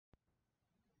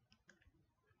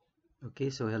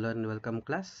Okay, so hello and welcome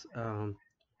class.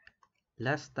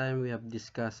 Last time we have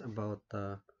discussed about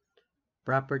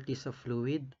properties of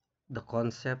fluid, the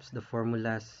concepts, the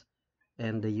formulas,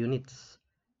 and the units.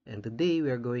 And today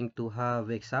we are going to have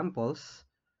examples.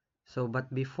 So, but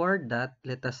before that,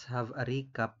 let us have a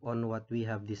recap on what we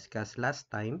have discussed last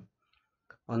time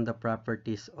on the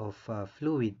properties of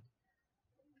fluid.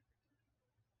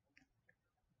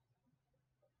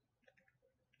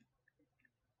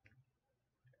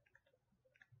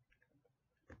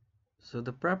 So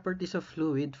the properties of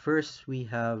fluid, first we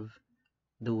have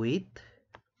the weight.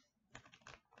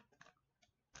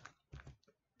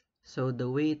 So the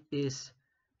weight is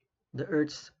the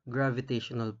Earth's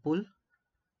gravitational pull.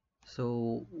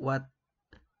 So what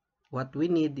we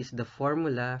need is the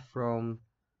formula from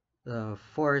the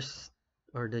force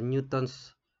or the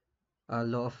Newton's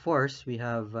law of force. We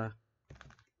have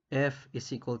F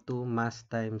is equal to mass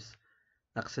times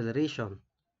acceleration.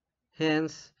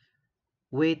 Hence,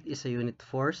 weight is a unit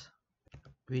force.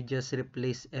 We just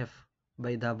replace F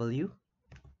by W.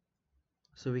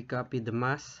 So we copy the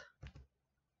mass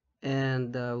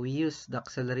and we use the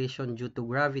acceleration due to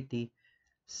gravity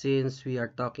since we are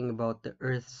talking about the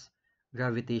Earth's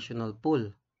gravitational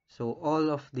pull. So all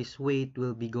of this weight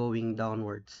will be going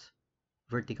downwards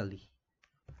vertically.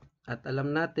 At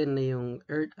alam natin na yung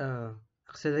Earth,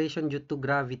 acceleration due to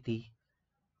gravity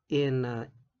in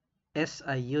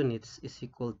SI units is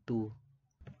equal to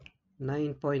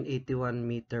 9.81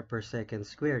 meter per second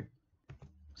squared.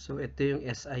 So ito yung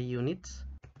SI units.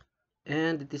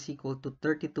 And it is equal to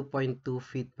 32.2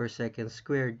 feet per second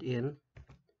squared in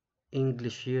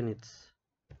English units.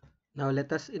 Now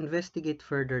let us investigate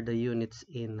further the units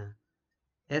in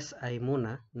SI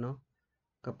muna, no?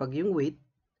 Kapag yung weight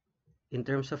in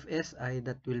terms of SI,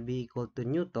 that will be equal to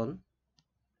Newton,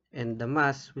 and the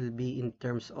mass will be in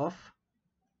terms of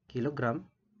kilogram.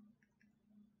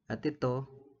 At ito,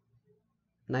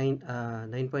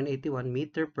 9.81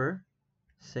 meter per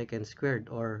second squared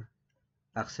or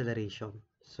acceleration.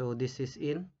 So this is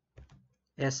in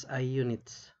SI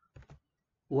units.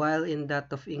 While in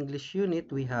that of English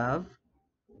unit, we have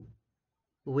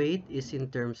weight is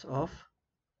in terms of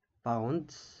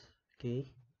pounds. Okay.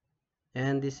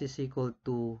 And this is equal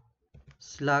to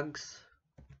slugs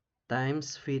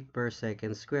times feet per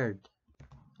second squared.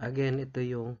 Again, ito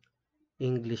yung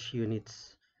English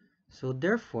units. So,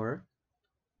 therefore,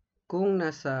 kung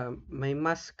nasa may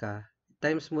mass ka,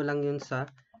 times mo lang yun sa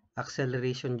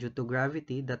acceleration due to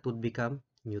gravity, that would become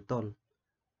Newton.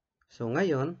 So,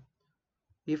 ngayon,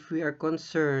 if we are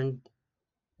concerned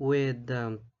with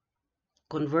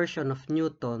conversion of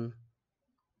Newton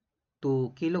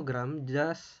to kilogram,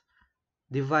 just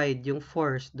divide yung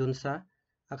force dun sa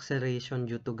acceleration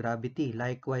due to gravity.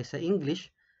 Likewise, sa English,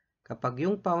 kapag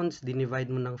yung pounds, dinivide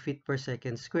mo ng feet per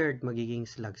second squared, magiging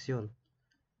slugs yun.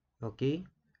 Okay?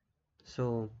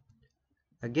 So,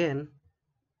 again,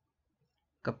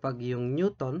 kapag yung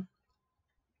Newton,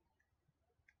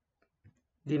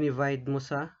 dinivide mo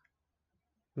sa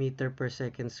meter per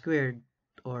second squared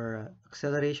or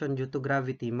acceleration due to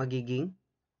gravity, magiging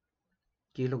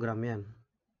kilogram yan.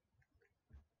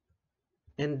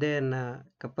 And then,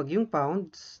 kapag yung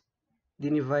pounds,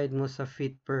 dinivide mo sa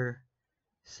feet per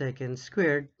second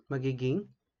squared, magiging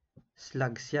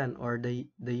slugs yan or the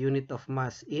unit of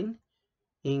mass in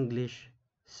English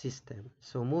system.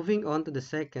 So moving on to the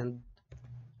second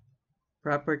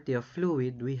property of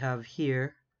fluid, we have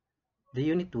here the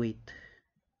unit weight.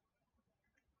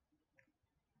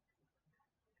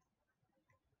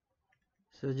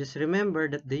 So just remember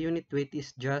that the unit weight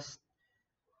is just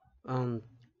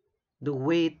the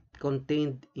weight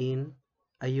contained in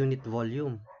a unit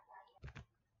volume.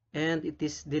 And it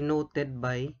is denoted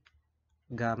by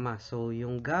gamma. So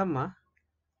yung gamma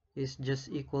is just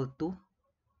equal to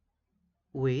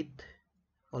weight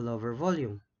all over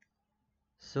volume.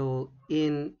 So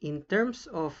in terms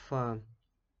of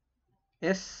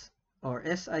S or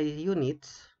SI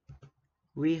units,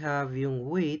 we have yung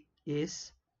weight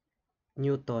is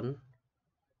Newton,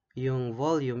 yung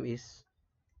volume is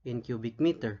in cubic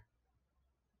meter.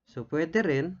 So pwede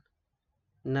rin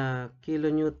na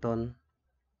kilonewton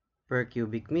per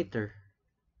cubic meter.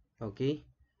 Okay?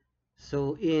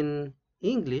 So in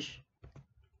English,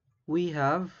 we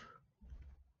have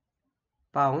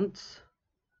pounds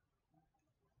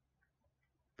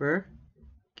per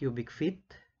cubic feet.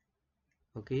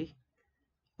 Okay?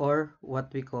 Or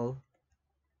what we call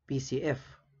PCF.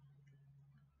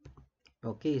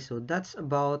 Okay, so that's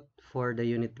about for the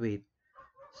unit weight.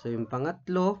 So yung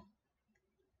pangatlo,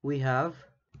 we have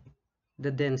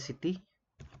the density.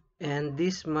 And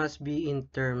this must be in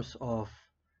terms of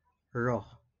rho.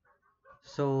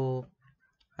 So,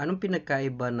 anong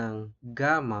pinagkaiba ng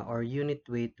gamma or unit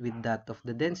weight with that of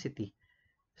the density?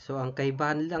 So, ang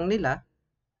kaibahan lang nila,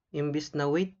 imbis na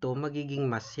weight to, magiging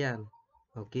mass yan.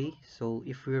 Okay? So,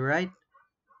 if we write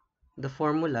the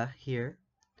formula here,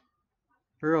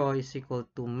 rho is equal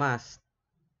to mass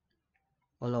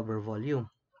all over volume.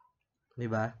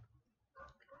 Diba?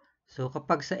 So,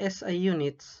 kapag sa SI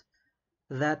units,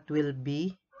 that will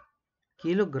be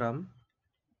kilogram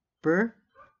per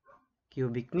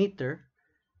cubic meter.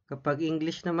 Kapag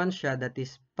English naman siya, that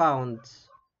is pounds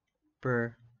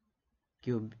per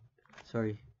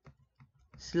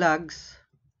slugs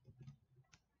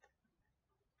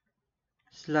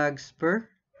per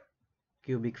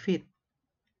cubic feet.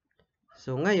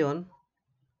 So, ngayon,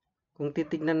 kung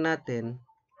titignan natin,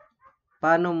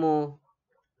 paano mo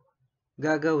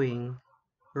gagawing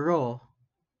rho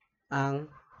ang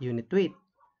unit weight?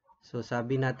 So,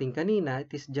 sabi natin kanina, it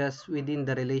is just within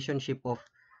the relationship of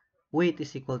weight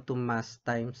is equal to mass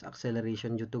times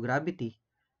acceleration due to gravity.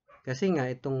 Kasi nga,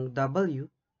 itong W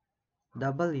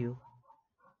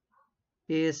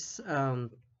is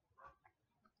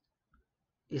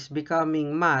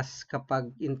becoming mass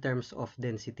kapag in terms of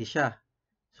density siya.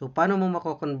 So, paano mo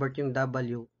mako-convert yung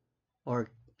W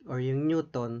or yung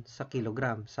Newton sa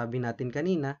kilogram? Sabi natin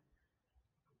kanina,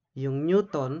 yung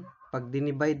Newton, pag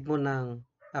dinivide mo ng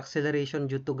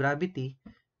acceleration due to gravity,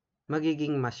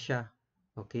 magiging mass siya.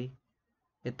 Okay?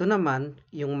 Ito naman,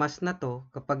 yung mass na to,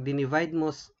 kapag dinivide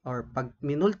mo or pag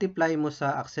minultiply mo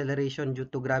sa acceleration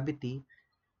due to gravity,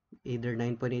 either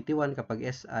 9.81 kapag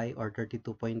SI or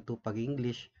 32.2 pag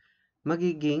English,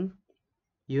 magiging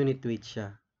unit weight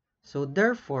siya. So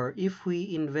therefore, if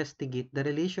we investigate the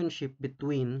relationship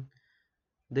between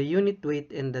the unit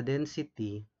weight and the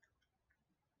density,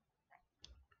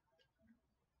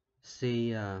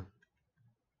 say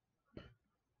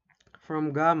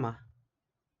from gamma,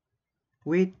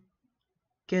 weight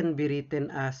can be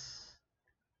written as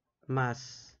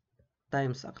mass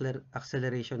times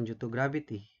acceleration due to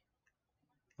gravity.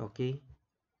 Okay?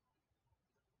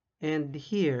 And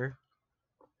here,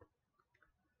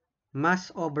 mass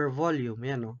over volume,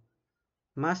 yan o.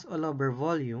 Mass all over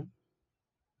volume,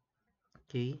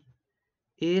 okay,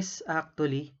 is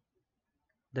actually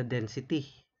the density.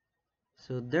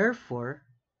 So therefore,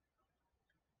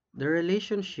 the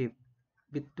relationship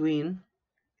between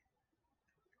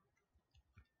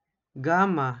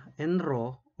gamma and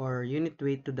rho, or unit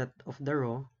weight to that of the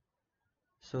rho,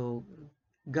 so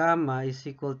gamma is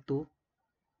equal to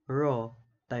rho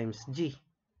times G.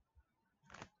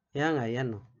 Yan nga,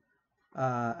 yan o.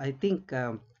 I think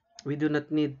we do not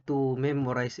need to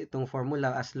memorize itong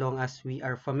formula as long as we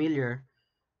are familiar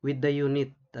with the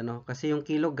unit. Ano? Kasi yung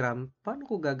kilogram, paano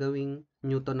ko gagawing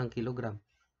newton ng kilogram?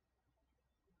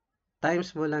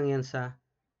 Times mo lang yan sa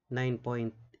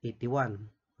 9.81.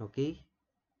 Okay?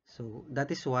 So, that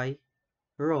is why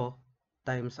rho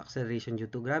times acceleration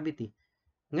due to gravity.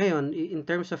 Ngayon, in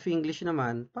terms of English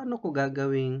naman, paano ko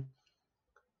gagawing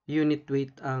unit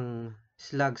weight ang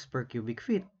slugs per cubic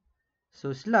feet?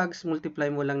 So, slugs,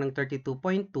 multiply mo lang ng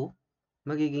 32.2,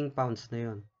 magiging pounds na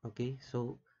yon. Okay?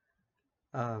 So,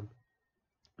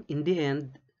 in the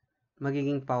end,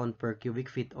 magiging pound per cubic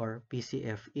feet or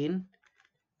PCF in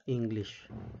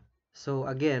English. So,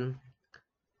 again,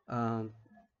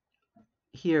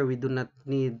 here we do not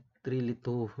need really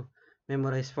to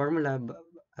memorize formula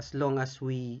as long as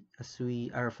we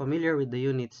are familiar with the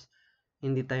units,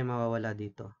 hindi tayo mawawala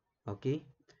dito. Okay?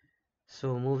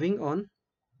 So, moving on.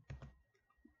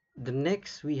 The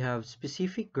next, we have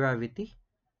specific gravity.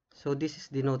 So, this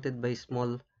is denoted by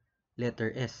small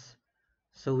letter s.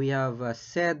 So, we have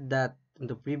said that in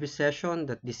the previous session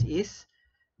that this is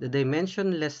the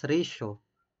dimensionless ratio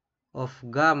of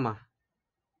gamma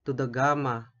to the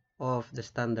gamma of the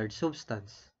standard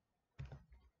substance.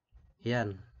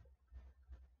 Yan.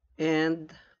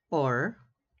 And, or,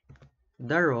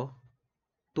 the rho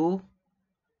to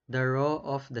the rho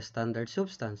of the standard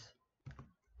substance.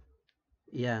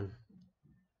 Yan.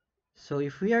 So,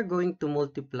 if we are going to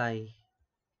multiply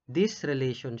this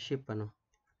relationship,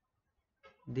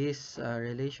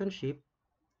 relationship,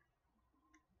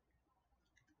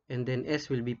 and then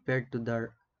S will be paired to the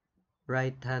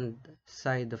right-hand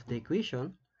side of the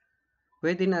equation,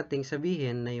 pwede nating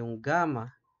sabihin na yung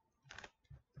gamma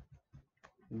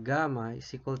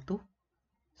is equal to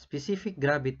specific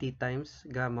gravity times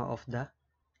gamma of the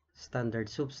standard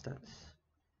substance.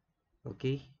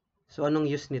 Okay? So,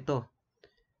 anong use nito?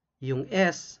 Yung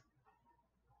S,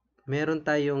 meron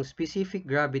tayong specific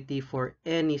gravity for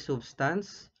any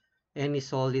substance, any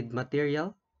solid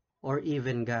material, or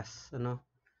even gas.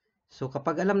 So,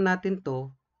 kapag alam natin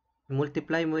to,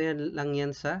 multiply mo lang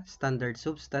yan sa standard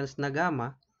substance na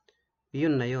gamma,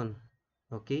 yun na yun.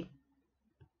 Okay?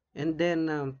 And then,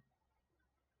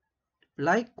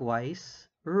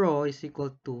 likewise, rho is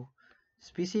equal to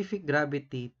specific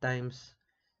gravity times,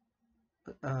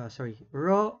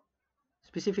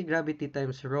 specific gravity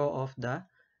times rho of the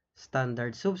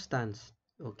standard substance.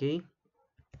 Okay?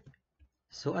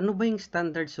 So, ano ba yung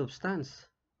standard substance?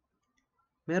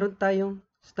 Meron tayong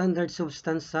standard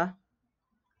substance sa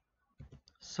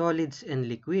solids and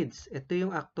liquids. Ito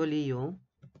yung actually yung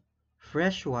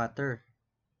fresh water.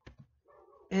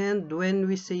 And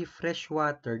when we say fresh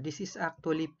water, this is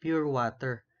actually pure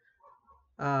water.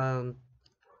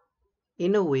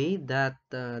 In a way that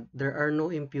there are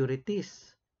no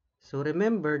impurities. So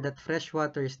remember that fresh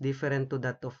water is different to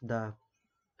that of the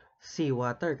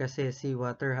seawater kasi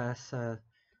seawater has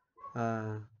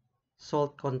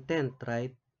salt content,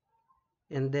 right?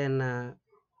 And then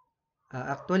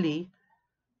actually,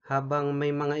 habang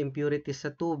may mga impurities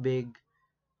sa tubig,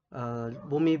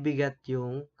 bumibigat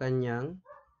yung kanyang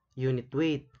unit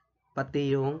weight,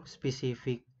 pati yung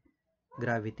specific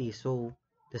gravity. So,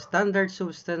 the standard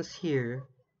substance here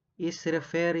is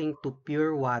referring to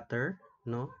pure water,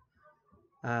 no?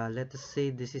 Let us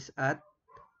say this is at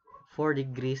 4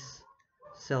 degrees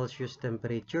Celsius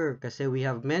temperature. Kasi we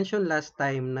have mentioned last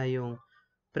time na yung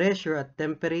pressure at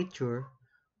temperature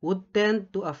would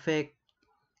tend to affect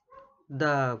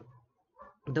the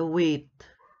weight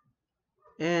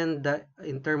and the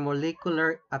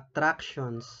intermolecular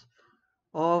attractions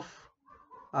of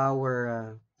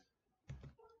our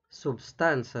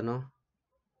substance, ano?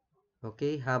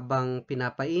 Okay, habang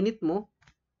pinapainit mo,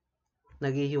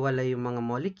 naghihiwalay yung mga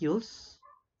molecules.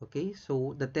 Okay,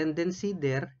 so the tendency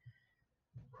there,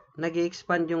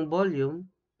 nag-expand yung volume,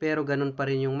 pero ganun pa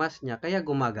rin yung mass niya, kaya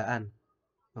gumagaan.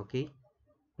 Okay?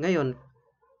 Ngayon,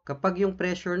 kapag yung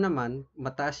pressure naman,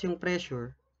 mataas yung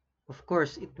pressure, of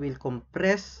course, it will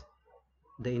compress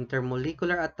the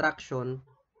intermolecular attraction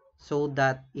so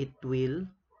that it will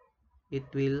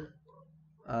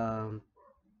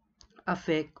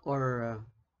affect or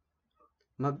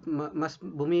mas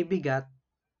bumibigat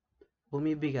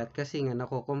kasi nga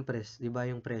nako-compress, 'di ba,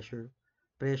 yung pressure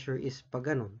is pag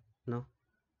ganun, no?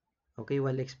 Okay,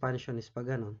 while expansion is pag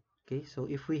ganun. Okay, so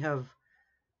if we have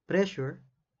pressure,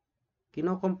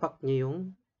 kino-compact niya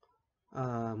yung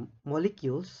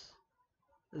molecules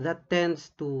that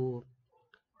tends to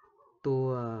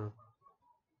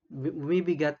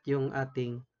bumibigat yung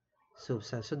ating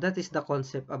substance. So that is the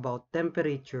concept about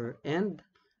temperature and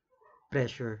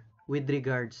pressure with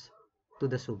regards to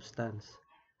the substance.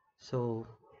 So,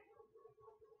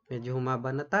 medyo humaba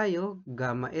na tayo.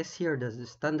 Gamma S here, the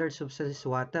standard substance is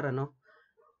water, ano?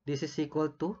 This is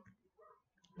equal to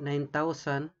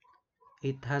 9,810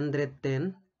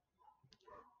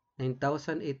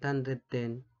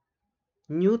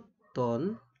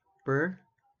 Newton per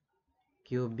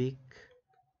cubic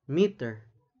meter.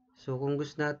 So, kung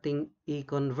gusto nating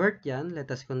i-convert yan,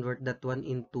 let us convert that one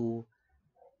into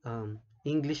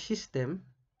English system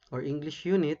or English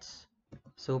units.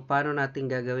 So, paano natin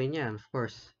gagawin yan? Of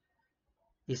course,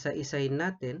 isa-isahin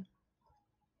natin.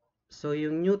 So,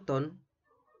 yung Newton,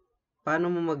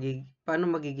 paano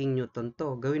magiging Newton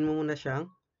to? Gawin mo muna siyang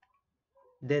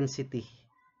density,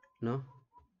 no?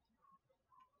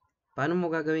 Paano mo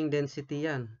gagawing density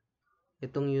yan?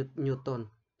 Itong Newton.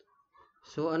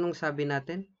 So, anong sabi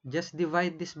natin? Just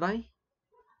divide this by?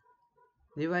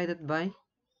 Divided by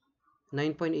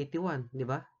 9.81, di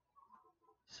ba?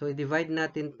 So, i-divide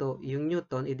natin to, yung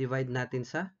Newton, i-divide natin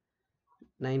sa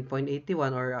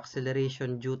 9.81 or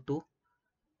acceleration due to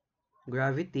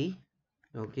gravity.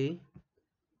 Okay?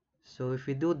 So, if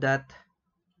we do that,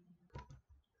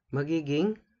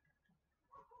 magiging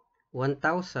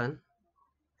 1,000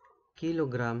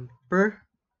 kilogram per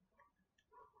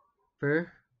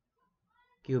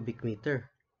cubic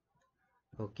meter.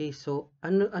 Okay, so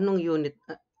anong unit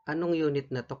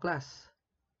na to, class?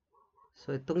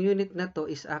 So, itong unit na to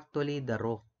is actually the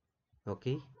rho.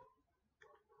 Okay?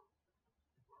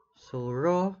 So,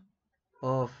 rho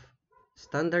of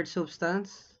standard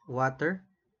substance, water,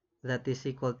 that is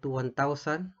equal to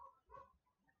 1,000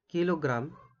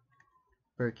 kilogram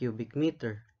per cubic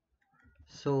meter.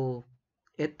 So,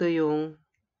 ito yung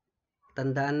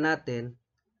tandaan natin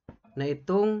na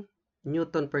itong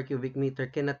Newton per cubic meter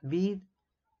cannot be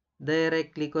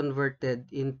directly converted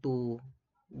into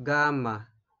gamma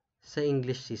sa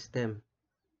English system.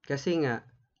 Kasi nga,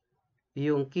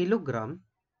 yung kilogram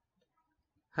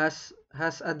has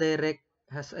a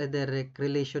direct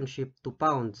relationship to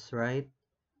pounds, right?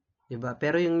 Diba?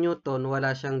 Pero yung Newton,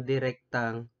 wala siyang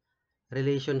direktang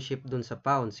relationship dun sa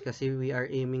pounds kasi we are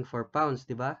aiming for pounds,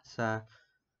 'di ba? Sa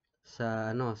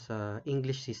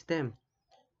English system.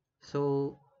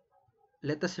 So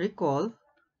let us recall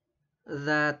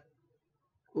that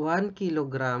 1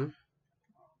 kilogram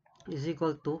is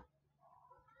equal to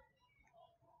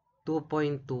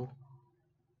 2.2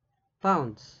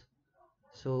 pounds.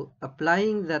 So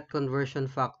applying that conversion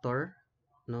factor,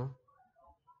 no?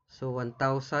 So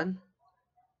 1,000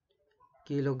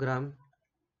 kilogram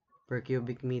per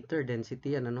cubic meter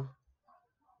density, ano?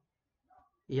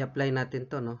 I-apply natin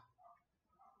to, no?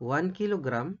 1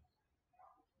 kilogram,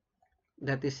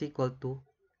 that is equal to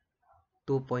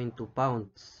 2.2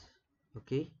 pounds.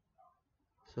 Okay?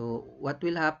 So, what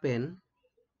will happen?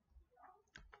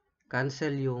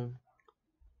 Cancel yung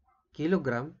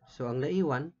kilogram. So, ang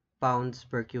naiwan, pounds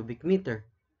per cubic meter.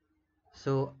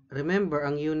 So, remember,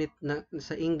 ang unit na,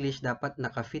 sa English, dapat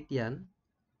naka-fit yan.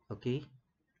 Okay?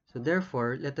 So,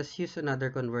 therefore, let us use another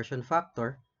conversion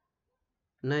factor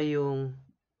na yung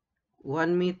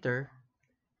 1 meter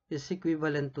is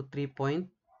equivalent to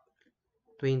 3.28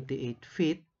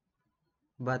 feet,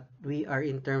 but we are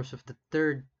in terms of the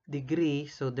third degree,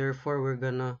 so therefore we're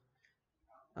gonna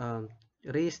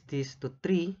raise this to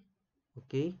 3.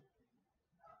 Okay,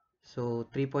 so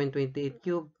 3.28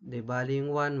 cube, di bali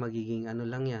yung 1, magiging ano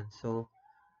lang yan. So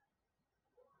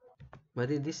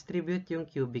madidistribute yung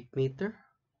cubic meter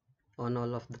on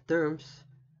all of the terms.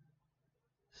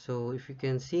 So if you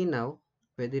can see now,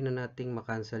 pwede na nating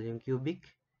makancel yung cubic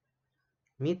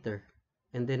meter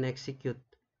and then execute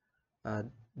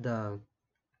the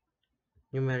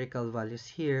numerical values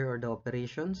here or the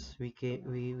operations. We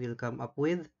will come up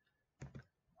with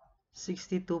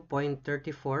 62.34.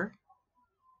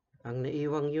 Ang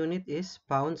naiwang unit is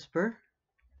pounds per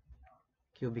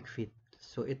cubic feet.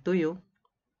 So ito yung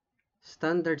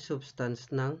standard substance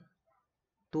ng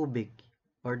tubig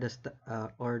or the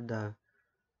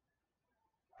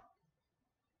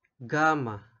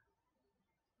gamma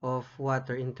of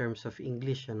water in terms of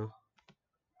English, ano?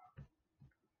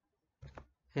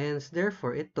 Hence,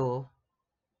 therefore, ito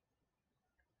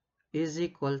is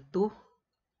equal to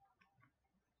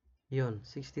yun,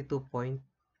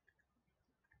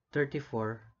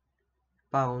 62.34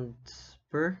 pounds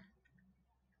per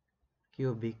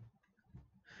cubic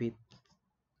feet.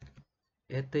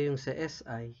 Ito yung sa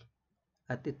SI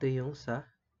at ito yung sa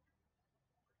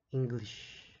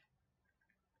English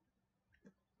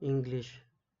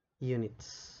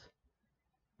units.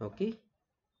 Okay?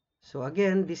 So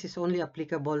again, this is only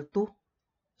applicable to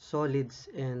solids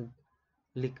and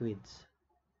liquids.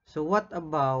 So what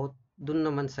about dun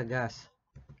naman sa gas?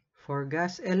 For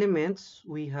gas elements,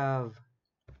 we have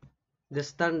the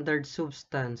standard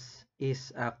substance is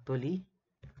actually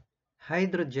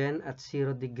hydrogen at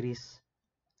 0 degrees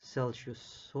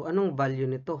Celsius. So anong value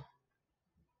nito?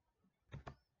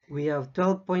 We have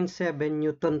 12.7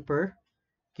 Newton per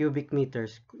cubic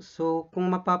meters. So kung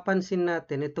mapapansin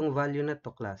natin itong value na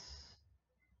to, class,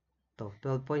 to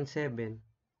 12.7,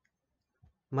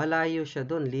 malayo siya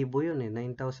doon, libo yun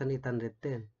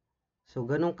 9,810. So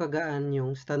ganun kagaan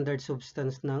yung standard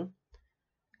substance ng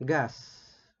gas.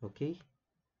 Okay?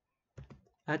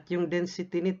 At yung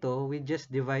density nito, we just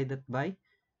divide that by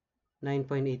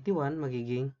 9.81,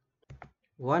 magiging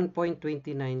 1.29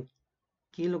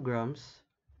 kilograms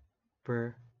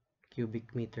per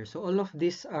cubic meter. So all of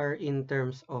these are in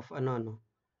terms of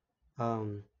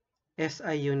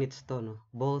SI units to, no?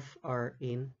 Both are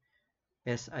in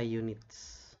SI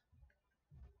units.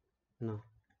 No.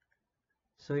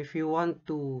 So if you want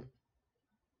to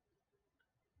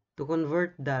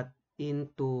convert that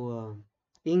into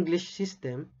English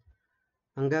system,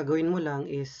 ang gagawin mo lang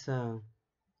is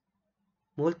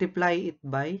multiply it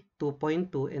by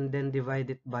 2.2 and then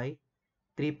divide it by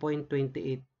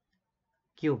 3.28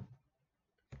 cube.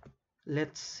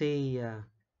 Let's say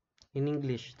in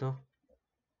English, no?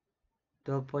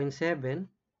 12.7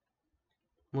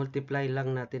 multiply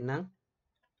lang natin ng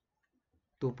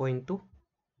 2.2,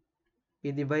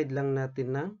 i-divide lang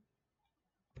natin ng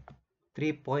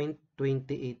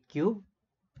 3.28 cube.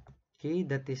 Okay,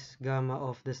 that is gamma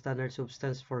of the standard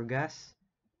substance for gas.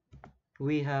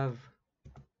 We have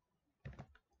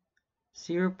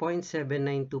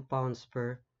 0.792 pounds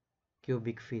per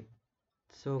cubic feet.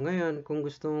 So ngayon, kung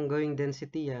gusto mong gawing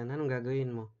density yan, anong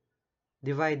gagawin mo?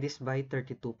 Divide this by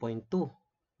 32.2,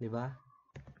 di ba?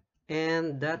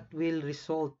 And that will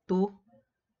result to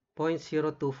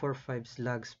 0.0245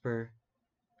 slugs per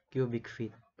cubic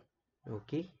feet.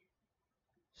 Okay?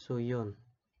 So yun.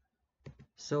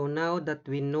 So now that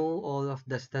we know all of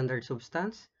the standard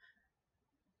substance,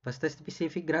 basta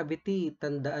specific gravity,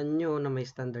 tandaan nyo na may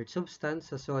standard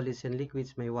substance, sa solids and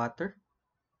liquids may water.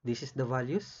 This is the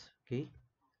values. Okay.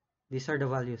 These are the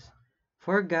values.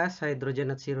 For gas,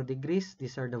 hydrogen at 0 degrees,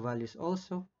 these are the values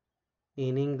also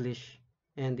in English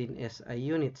and in SI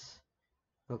units.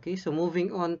 Okay, so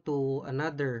moving on to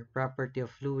another property of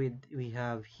fluid, we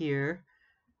have here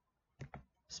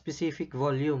specific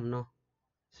volume, no?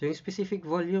 So yung specific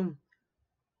volume,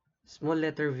 small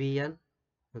letter V yan.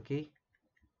 Okay?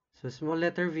 So small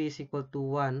letter V is equal to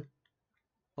 1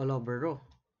 all over rho.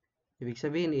 Ibig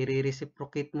sabihin,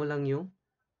 i-reciprocate mo lang yung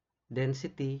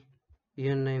density,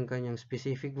 yun na yung kanyang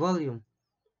specific volume.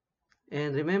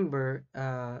 And remember,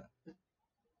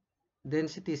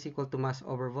 density is equal to mass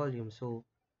over volume. So,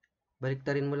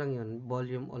 baliktarin mo lang yun,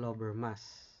 volume all over mass.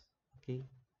 Okay?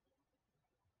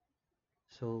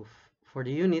 So, for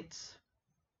the units,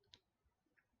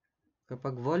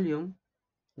 kapag volume,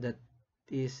 that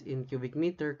is in cubic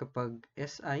meter. Kapag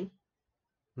SI,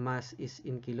 mass is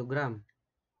in kilogram.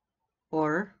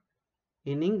 Or,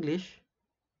 in English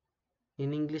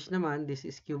naman, this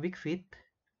is cubic feet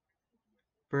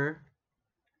per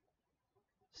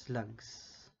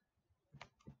slugs.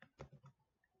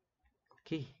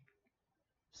 Okay.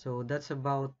 So, that's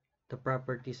about the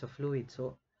properties of fluid.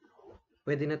 So,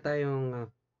 pwede na tayong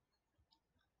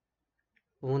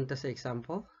pumunta sa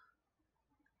example.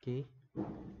 Okay.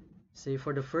 So,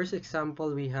 for the first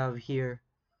example, we have here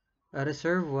a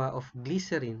reservoir of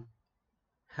glycerin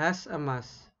has a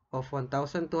mass of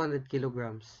 1,200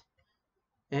 kilograms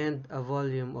and a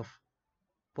volume of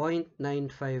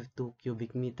 0.952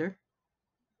 cubic meter.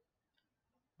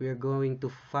 We are going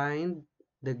to find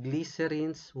the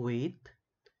glycerin's weight,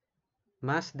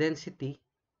 mass density,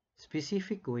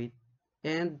 specific weight,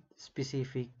 and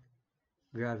specific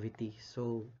gravity.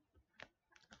 So,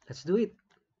 let's do it.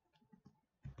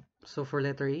 So, for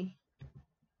letter E,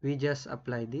 we just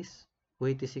apply this.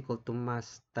 Weight is equal to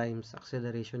mass times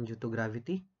acceleration due to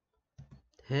gravity.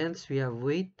 Hence, we have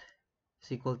weight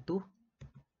is equal to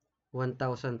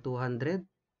 1,200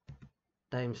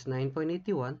 times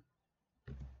 9.81.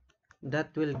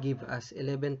 That will give us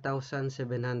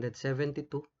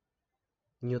 11,772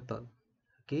 Newton.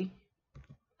 Okay?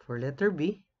 For letter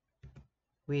B,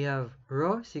 we have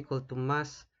rho is equal to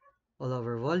mass all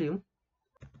over volume.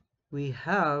 We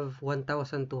have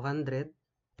 1,200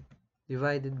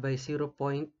 divided by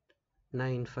 0.952.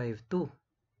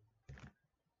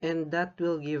 And that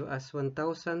will give us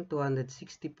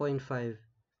 1,260.5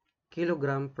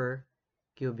 kilogram per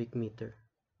cubic meter.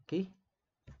 Okay?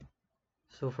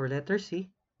 So for letter C,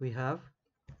 we have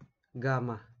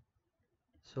gamma.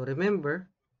 So remember,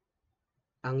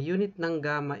 ang unit ng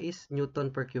gamma is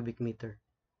Newton per cubic meter.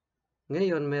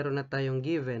 Ngayon, meron na tayong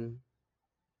given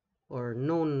or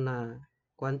known na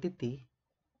quantity,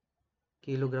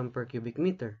 kilogram per cubic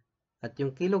meter. At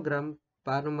yung kilogram,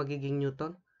 paano magiging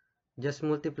Newton? Just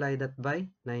multiply that by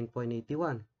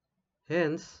 9.81.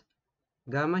 Hence,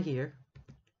 gamma here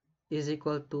is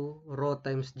equal to rho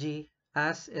times G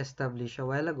as established a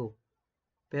while ago.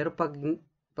 Pero pag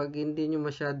hindi nyo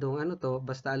masyadong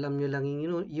basta alam nyo lang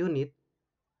yung unit,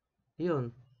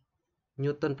 yun,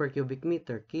 Newton per cubic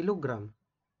meter, kilogram.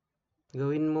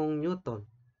 Gawin mong Newton.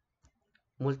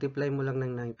 Multiply mo lang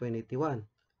ng 9.81.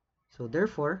 So,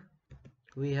 therefore,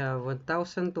 we have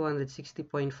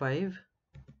 1,260.5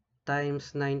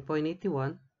 times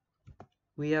 9.81.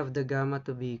 We have the gamma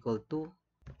to be equal to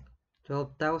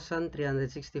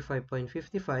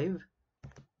 12,365.55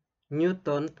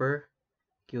 Newton per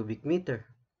cubic meter.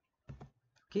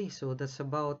 Okay, so that's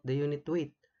about the unit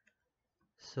weight.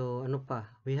 So, ano pa?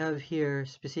 We have here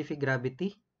specific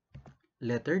gravity,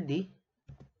 letter D.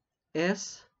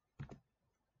 S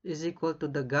is equal to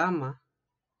the gamma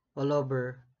all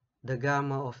over the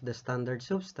gamma of the standard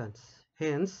substance.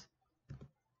 Hence,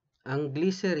 ang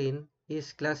glycerin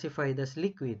is classified as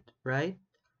liquid, right?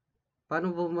 Paano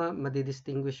mo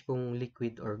madidistinguish kung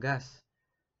liquid or gas?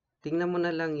 Tingnan mo na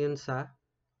lang yun sa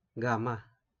gamma.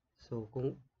 So,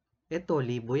 kung ito,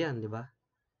 libo yan, di ba?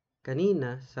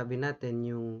 Kanina, sabi natin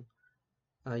yung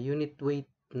unit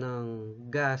weight ng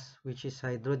gas, which is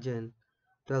hydrogen,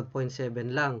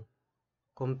 12.7 lang.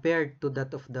 Compared to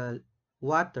that of the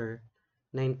water,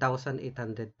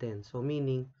 9,810. So,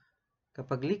 meaning,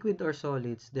 kapag liquid or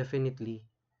solids, definitely,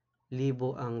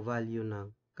 libo ang value ng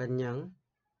kanyang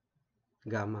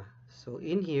gamma. So,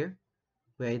 in here,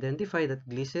 we identify that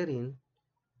glycerin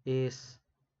is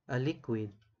a liquid.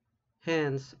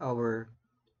 Hence, our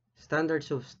standard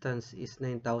substance is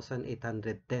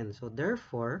 9,810. So,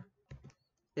 therefore,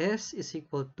 S is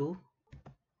equal to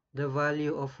the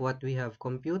value of what we have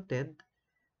computed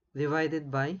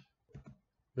divided by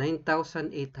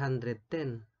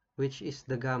 9,810, which is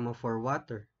the gamma for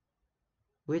water.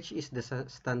 which is the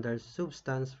standard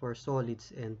substance for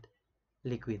solids and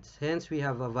liquids. Hence, we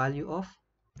have a value of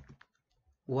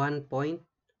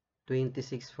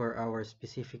 1.26 for our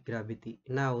specific gravity.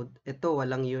 Now, ito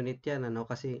walang unit yan, ano,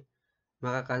 kasi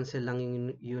makakancel lang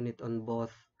yung unit on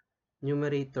both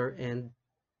numerator and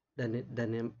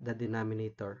the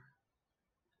denominator.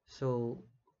 So,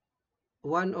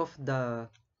 one of the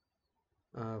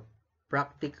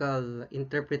practical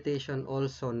interpretation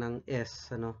also ng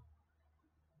S, ano,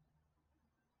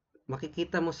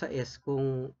 makikita mo sa S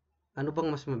kung ano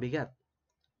bang mas mabigat,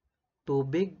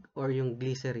 tubig or yung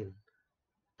glycerin.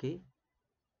 Okay?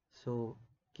 So,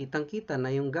 kitang-kita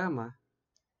na yung gamma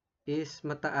is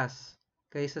mataas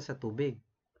kaysa sa tubig.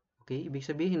 Okay? Ibig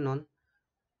sabihin nun,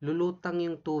 lulutang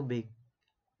yung tubig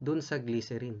dun sa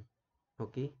glycerin.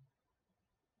 Okay?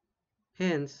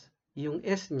 Hence, yung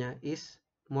S niya is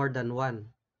more than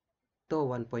 1. Ito,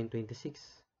 1.26.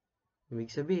 Ibig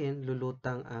sabihin,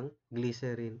 lulutang ang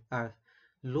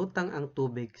lutang ang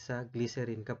tubig sa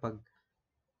glycerin kapag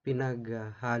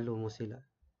pinaghalo mo sila.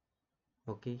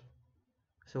 Okay?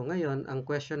 So, ngayon, ang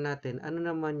question natin, ano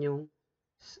naman yung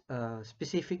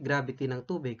specific gravity ng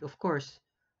tubig? Of course,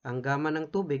 ang gamma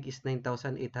ng tubig is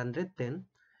 9,810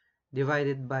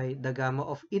 divided by the gamma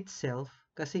of itself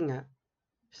kasi nga,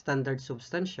 standard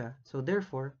substance siya. So,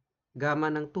 therefore, gamma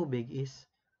ng tubig is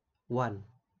 1.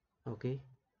 Okay?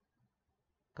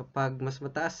 Kapag mas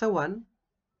mataas sa 1,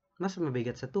 mas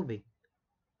mabigat sa tubig.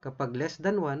 Kapag less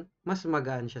than 1, mas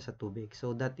magaan siya sa tubig.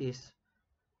 So, that is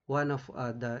one of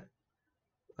the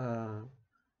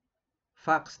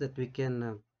facts that we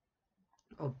can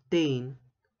obtain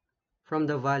from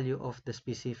the value of the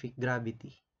specific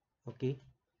gravity. Okay?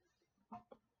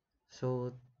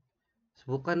 So,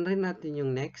 subukan rin natin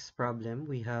yung next problem.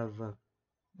 We have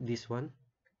this one.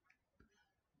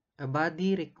 A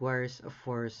body requires a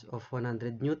force of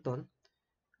 100 Newton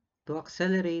to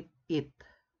accelerate it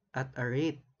at a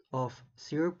rate of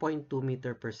 0.2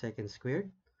 meter per second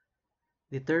squared.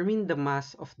 Determine the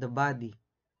mass of the body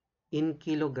in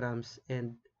kilograms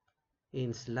and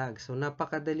in slag. So,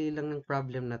 napakadali lang ng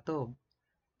problem na to.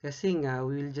 Kasi nga,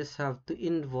 we will just have to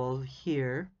involve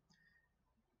here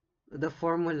the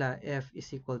formula F is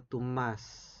equal to mass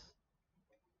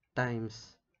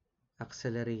times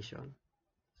acceleration.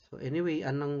 So, anyway,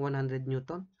 anong 100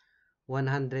 Newton?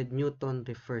 100 Newton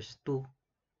refers to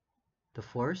the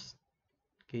force.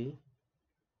 Okay?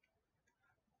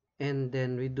 And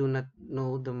then, we do not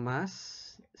know the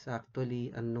mass. It's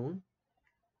actually unknown.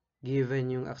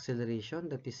 Given yung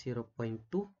acceleration, that is 0.2.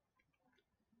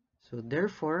 So,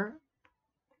 therefore,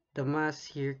 the mass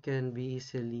here can be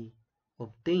easily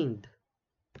obtained.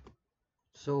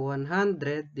 So,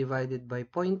 100 divided by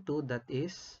 0.2, that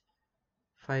is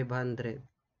 500.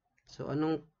 So,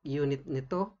 anong unit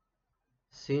nito?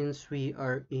 Since we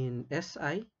are in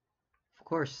SI, of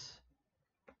course,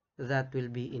 that will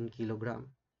be in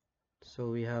kilogram.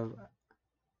 So, we have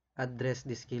addressed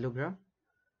this kilogram.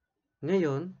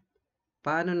 Ngayon,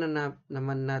 paano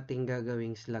naman natin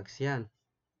gagawing slugs yan?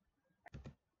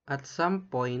 At some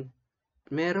point,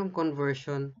 merong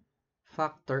conversion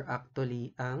factor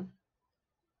actually ang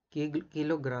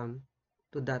kilogram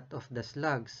to that of the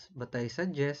slugs. But I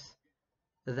suggest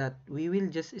that we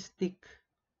will just stick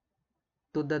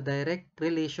to the direct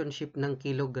relationship ng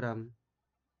kilogram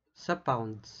sa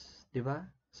pounds. Diba?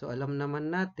 So, alam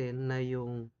naman natin na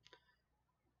yung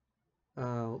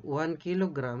 1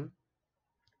 kilogram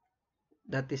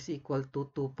that is equal to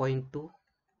 2.2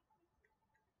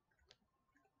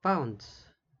 pounds.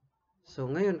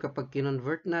 So, ngayon, kapag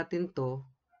kinonvert natin to,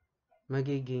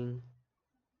 magiging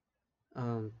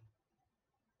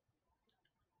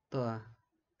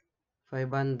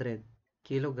 500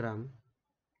 kilogram.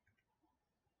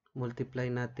 Multiply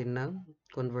natin ng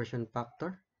conversion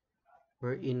factor,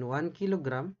 wherein 1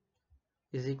 kilogram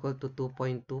is equal to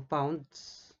 2.2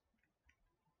 pounds.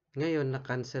 Ngayon,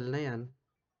 na-cancel na yan.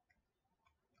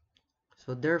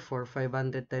 So, therefore,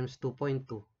 500 times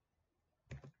 2.2,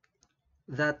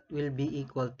 that will be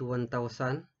equal to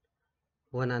 1,100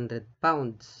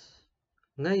 pounds.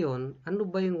 Ngayon, ano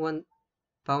ba yung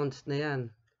 1 pounds na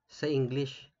yan sa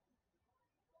English?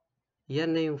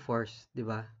 Yan na yung force, di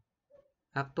ba?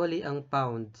 Actually, ang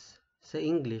pounds sa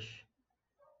English,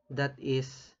 that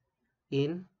is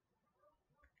in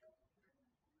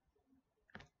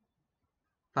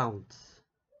pounds.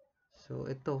 So,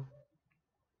 ito,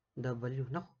 W.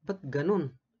 Naku, ba't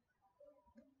ganun?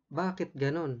 Bakit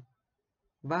ganun?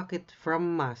 Bakit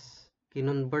from mass,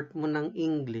 kinonvert mo ng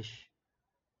English,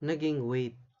 naging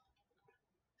weight?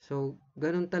 So,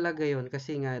 ganun talaga yon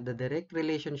kasi nga, the direct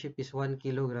relationship is 1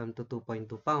 kilogram to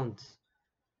 2.2 pounds.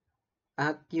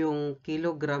 At yung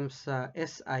kilogram sa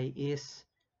SI is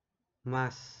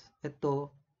mass.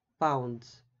 Ito,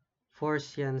 pounds.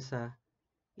 Force yan sa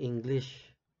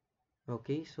English.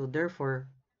 Okay? So, therefore,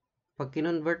 pag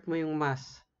kinonvert mo yung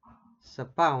mass sa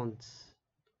pounds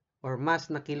or mass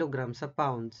na kilogram sa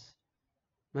pounds,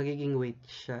 magiging weight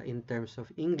siya in terms of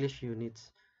English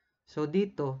units. So,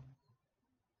 dito,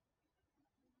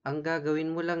 ang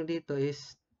gagawin mo lang dito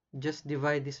is just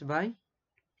divide this by,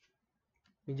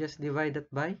 we just divide that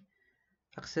by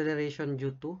acceleration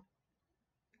due to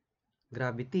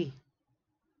gravity.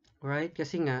 Right?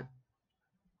 Kasi nga,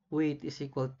 weight is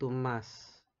equal to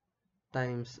mass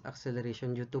times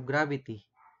acceleration due to gravity.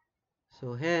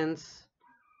 So, hence,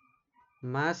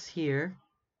 mass here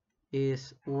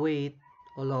is weight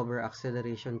all over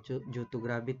acceleration due to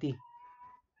gravity.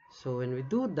 So, when we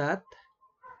do that,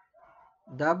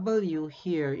 W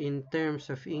here in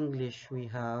terms of English, we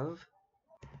have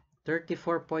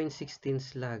 34.16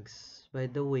 slugs. By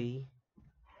the way,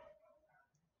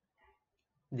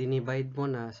 dinivide mo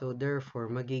na. So, therefore,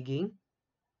 magiging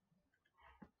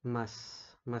mass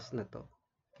na to.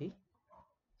 Okay?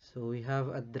 So, we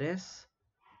have addressed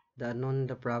the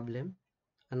unknown the problem.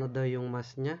 Ano daw yung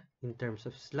mass niya in terms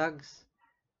of slugs?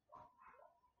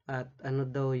 At ano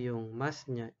daw yung mass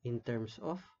niya in terms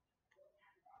of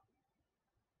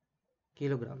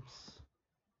kilograms?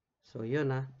 So, yun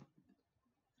na.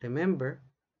 Remember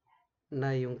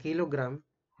na yung kilogram,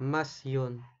 mass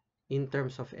yun in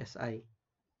terms of SI.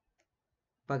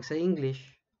 Pag sa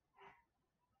English,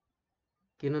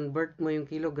 kinonvert mo yung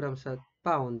kilogram sa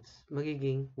pounds,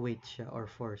 magiging weight siya or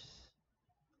force.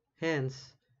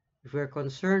 Hence, if we're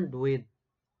concerned with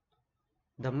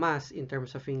the mass in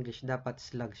terms of English, dapat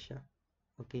slug siya.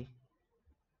 Okay?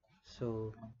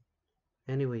 So,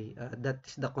 anyway,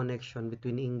 that's the connection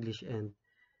between English and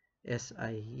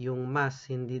SI. Yung mass,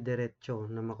 hindi diretso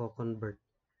na mako-convert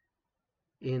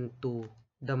into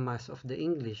the mass of the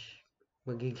English.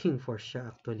 Magiging force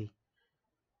siya actually.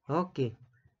 Okay.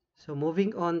 So,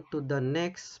 moving on to the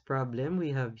next problem, we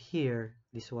have here,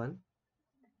 this one.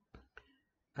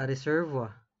 A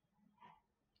reservoir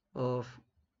of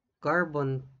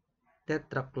carbon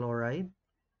tetrachloride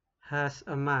has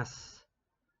a mass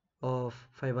of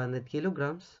 500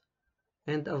 kilograms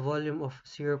and a volume of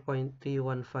 0.315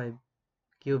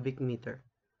 cubic meter.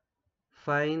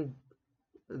 Find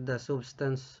the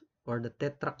substance or the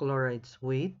tetrachloride's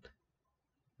weight,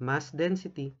 mass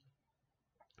density,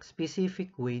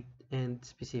 specific weight, and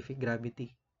specific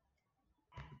gravity.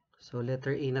 So,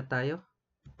 letter A na tayo.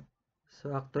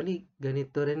 So, actually,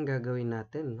 ganito rin gagawin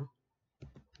natin, no?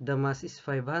 The mass is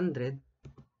 500.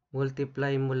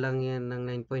 Multiply mo lang yan ng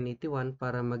 9.81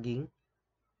 para maging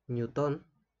Newton.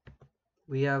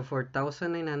 We have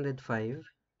 4,905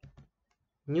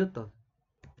 Newton.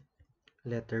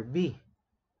 Letter B.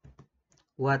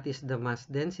 What is the mass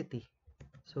density?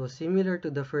 So, similar to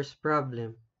the first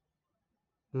problem,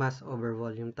 mass over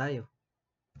volume tayo.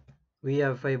 We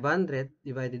have 500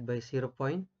 divided by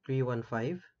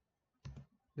 0.315.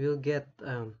 We'll get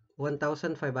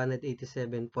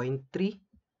 1,587.3.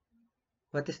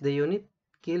 What is the unit?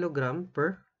 Kilogram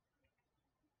per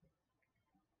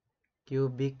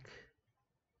cubic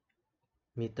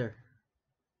meter.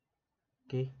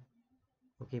 Okay?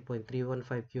 Okay,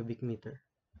 0.315 cubic meter.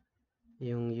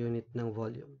 Yung unit ng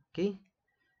volume. Okay?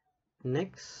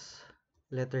 Next,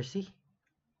 letter C.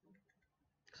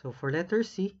 So, for letter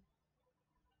C,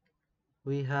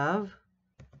 we have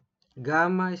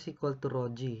gamma is equal to rho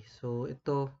g. So,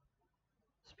 ito,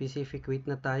 specific weight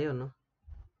na tayo, no?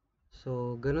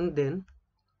 So, ganun din.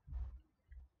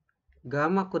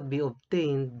 Gamma could be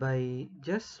obtained by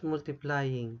just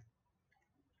multiplying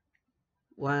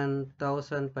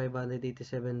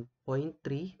 1,587.3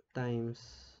 times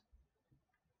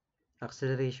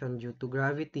acceleration due to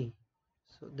gravity.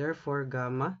 So, therefore,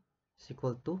 gamma is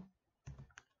equal to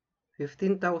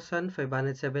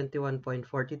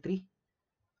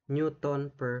 15,571.43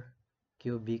 Newton per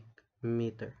cubic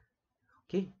meter.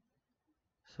 Okay.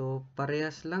 So,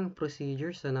 parehas lang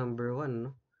procedure sa number 1,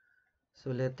 no?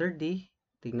 So, letter D,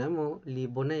 tingnan mo,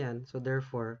 libo na yan. So,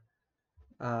 therefore,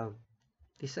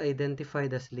 this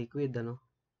identified as liquid, ano?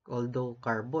 Although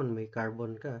carbon, may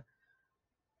carbon ka.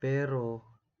 Pero,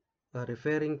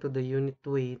 referring to the unit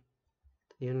weight,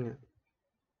 yun nga,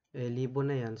 libo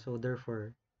na yan. So,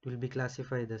 therefore, it will be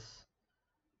classified as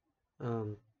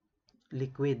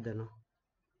liquid, ano?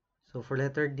 So, for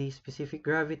letter D, specific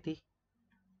gravity,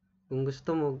 kung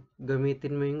gusto mo,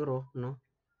 gamitin mo yung rho, no?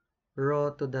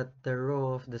 Rho to the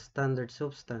rho of the standard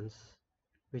substance,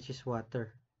 which is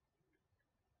water.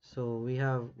 So, we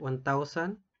have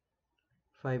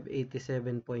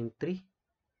 1,587.3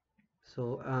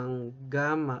 So, ang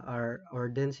gamma or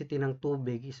density ng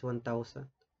tubig is 1,000.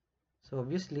 So,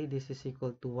 obviously, this is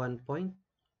equal to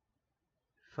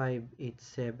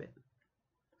 1.587.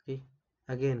 Okay?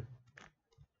 Again,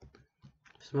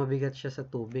 mas mabigat siya sa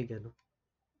tubig, ano?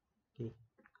 Okay.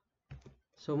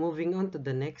 So, moving on to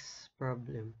the next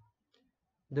problem.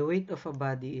 The weight of a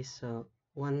body is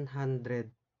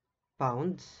 100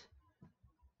 pounds.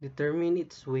 Determine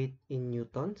its weight in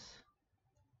newtons,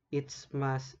 its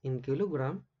mass in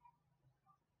kilogram,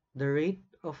 the rate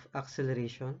of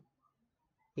acceleration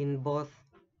in both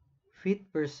feet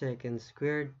per second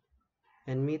squared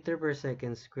and meter per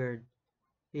second squared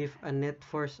if a net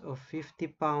force of 50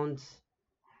 pounds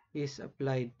is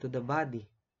applied to the body.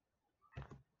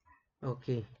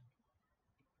 Okay.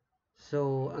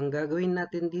 So, ang gagawin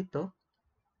natin dito,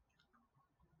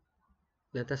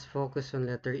 let us focus on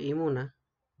letter E muna.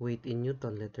 Weight in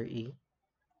Newton, letter E.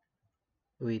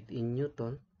 Weight in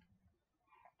Newton.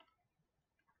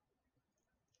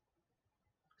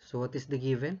 So, what is the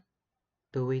given?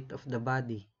 The weight of the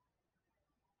body.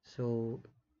 So,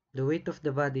 the weight of the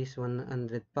body is 100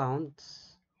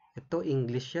 pounds. Ito,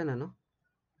 English yan, ano?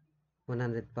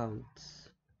 100 pounds.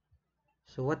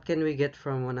 So, what can we get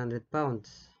from 100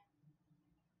 pounds?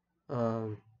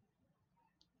 Of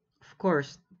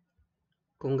course,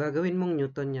 kung gagawin mong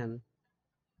Newton yan,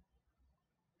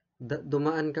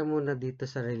 dumaan ka muna dito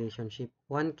sa relationship.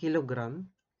 1 kilogram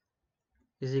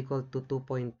is equal to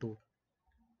 2.2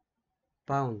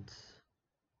 pounds.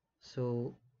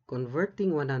 So,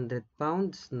 converting 100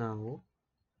 pounds now,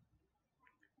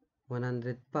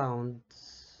 100 pounds,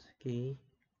 okay,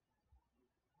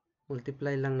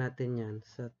 multiply lang natin yan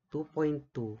sa 2.2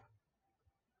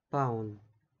 pounds,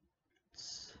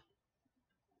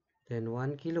 then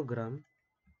 1 kilogram,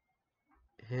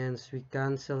 hence we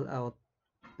cancel out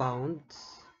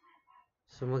pounds,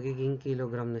 so magiging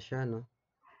kilogram na siya, no?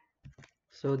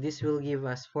 So, this will give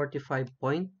us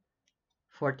 45.45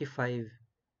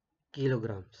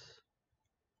 kilograms.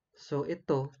 So,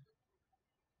 ito,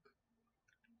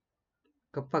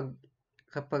 kapag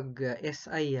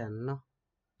SI yan, no?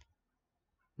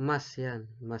 Mass yan.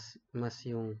 Mass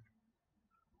yung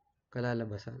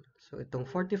kalalabasan. So, itong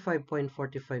 45.45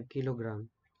 kilogram,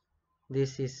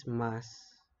 this is mass,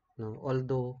 no?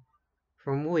 Although,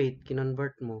 from weight,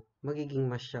 kinonvert mo, magiging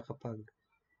mass siya kapag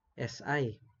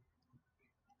SI.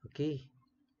 Okay.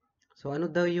 So, ano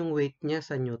daw yung weight niya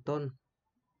sa Newton?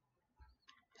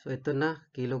 So, ito na,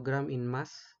 kilogram in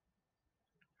mass.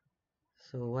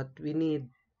 So, what we need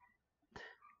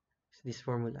is this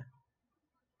formula,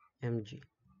 mg.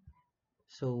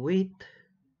 So, weight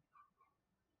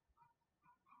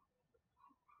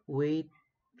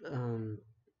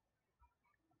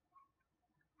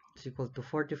is equal to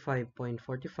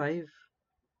 45.45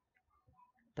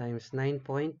 times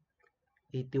 9.81.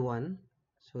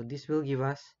 So, this will give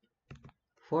us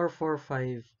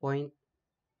 445.91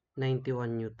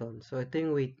 Newton. So, ito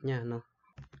yung weight niya, no?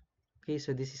 Okay,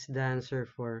 so this is the answer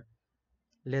for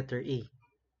letter E.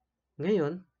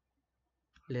 Ngayon,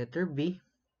 letter B.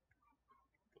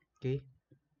 Okay.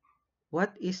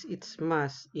 What is its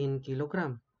mass in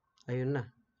kilogram? Ayun na.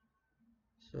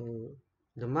 So,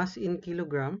 the mass in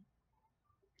kilogram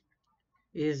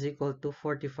is equal to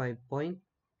 45.45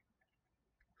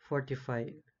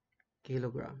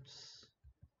 kilograms.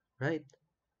 Right?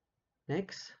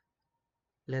 Next,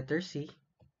 letter C.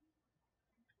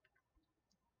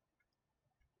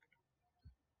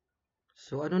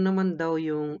 So, ano naman daw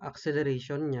yung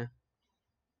acceleration niya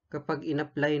kapag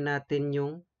in-apply natin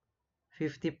yung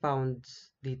 50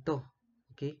 pounds dito?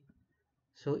 Okay?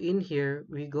 So, in here,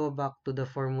 we go back to the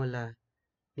formula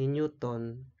ni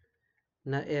Newton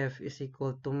na F is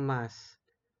equal to mass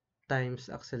times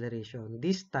acceleration.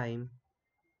 This time,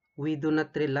 we do not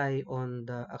rely on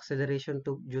the acceleration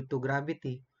due to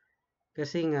gravity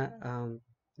kasi nga,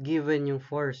 given yung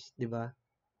force, di ba?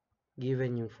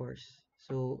 Given yung force.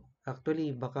 So,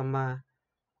 actually, baka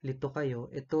malito kayo.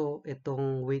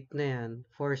 Itong weight na yan,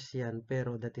 force yan,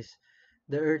 pero that is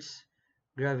the Earth's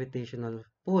gravitational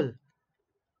pull.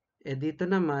 Eh, dito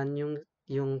naman,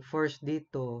 yung force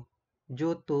dito,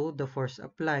 due to the force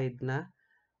applied na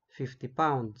 50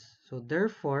 pounds. So,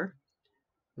 therefore,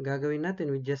 gagawin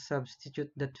natin, we just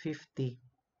substitute that 50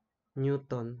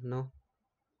 Newton, no?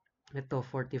 Ito,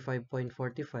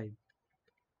 45.45.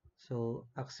 So,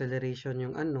 acceleration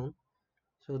yung ano.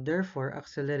 So, therefore,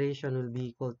 acceleration will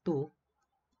be equal to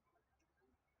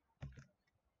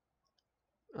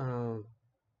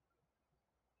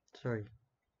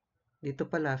dito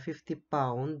pala, 50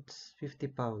 pounds. 50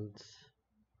 pounds.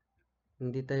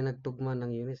 Hindi tayo nagtugma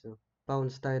ng units, no?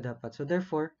 Pounds tayo dapat. So,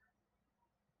 therefore,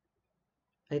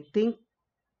 I think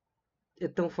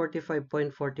itong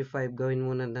 45.45 gawin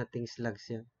muna nating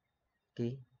slugs yan.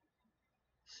 Okay?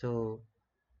 So,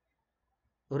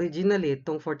 originally,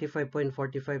 itong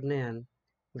 45.45 na yan,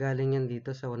 galing yan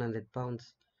dito sa 100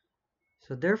 pounds.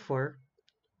 So, therefore,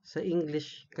 sa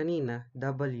English kanina,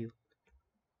 W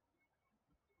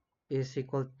is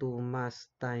equal to mass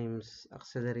times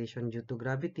acceleration due to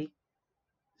gravity.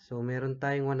 So, meron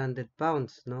tayong 100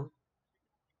 pounds, no?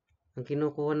 Ang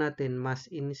kinukuha natin, mass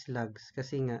in slugs,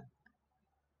 kasi nga,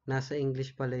 nasa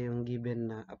English pala yung given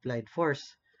na applied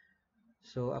force.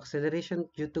 So,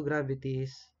 acceleration due to gravity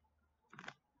is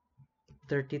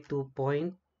 32.2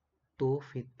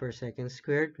 feet per second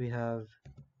squared. We have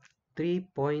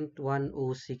 3.106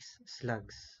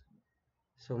 slugs.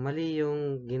 So, mali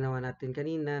yung ginawa natin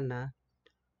kanina na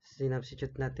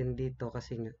sinubstitute natin dito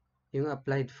kasi nga, yung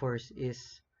applied force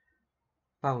is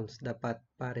pounds. Dapat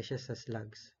pare siya sa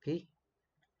slugs. Okay?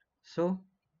 So,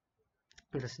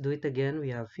 let's do it again. We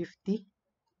have 50.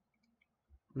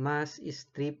 Mass is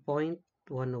 3.106.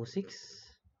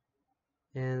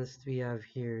 And we have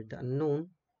here the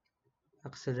unknown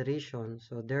acceleration.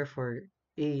 So, therefore,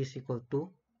 A is equal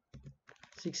to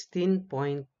 16.1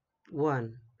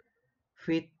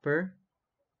 feet per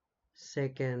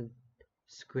second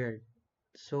squared.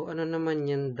 So, ano naman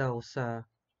yan daw sa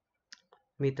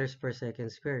meters per second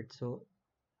squared? So,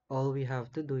 all we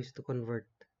have to do is to convert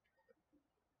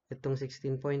itong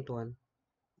 16.1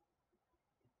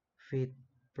 feet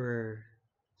per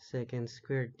second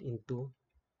squared into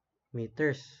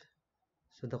meters.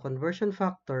 So, the conversion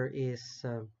factor is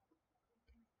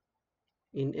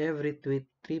in every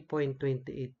 3.28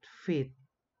 feet,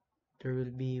 there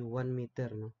will be 1 meter,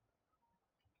 no?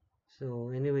 So,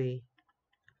 anyway,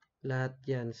 lahat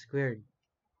yan squared.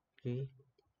 Okay?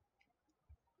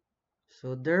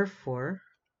 So, therefore,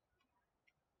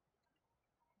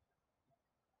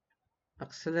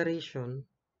 acceleration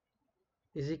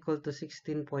is equal to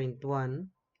 16.1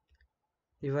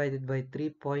 divided by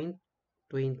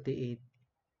 3.28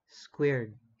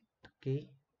 squared.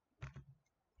 Okay?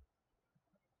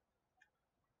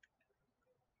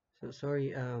 So, sorry,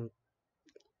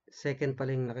 second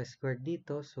pala yung naka-squared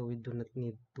dito, so we do not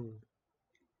need to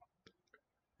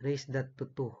raise that to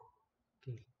 2.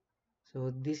 Okay?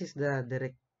 So, this is the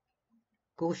direct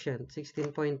quotient,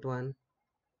 16.1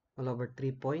 all over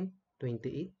 3.28.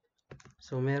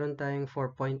 So, meron tayong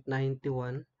 4.91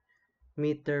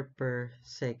 meter per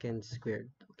second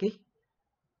squared. Okay?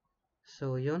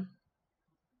 So, yun.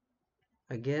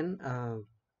 Again,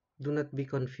 do not be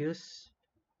confused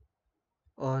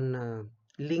on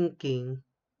linking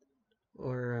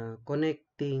or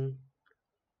connecting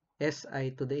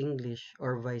SI to the English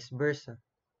or vice versa.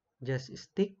 Just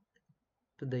stick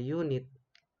to the unit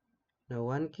na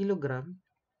 1 kilogram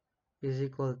is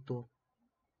equal to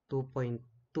 2.2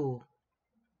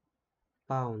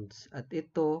 pounds. At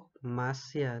ito,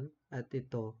 mass yan. At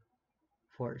ito,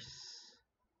 force.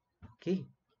 Okay.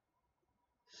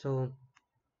 So,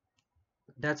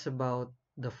 that's about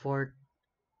the fourth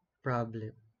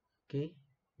problem. Okay.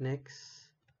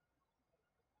 Next.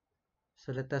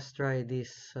 So, let us try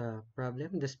this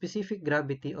problem. The specific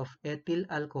gravity of ethyl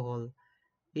alcohol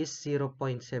is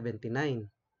 0.79.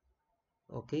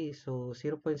 Okay. So,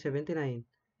 0.79.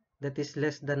 That is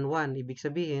less than 1. Ibig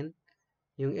sabihin,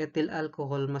 yung ethyl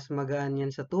alcohol, mas magaan yan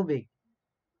sa tubig.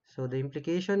 So, the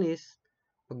implication is,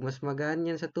 pag mas magaan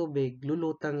yan sa tubig,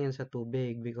 lulutang yan sa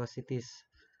tubig because it is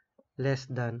less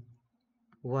than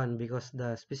 1 because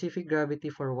the specific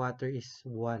gravity for water is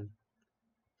 1.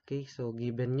 Okay, so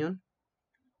given yun,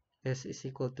 S is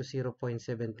equal to 0.79.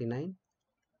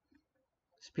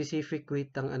 Specific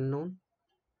weight ang unknown.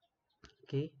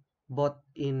 Okay, both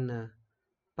in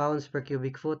pounds per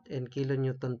cubic foot and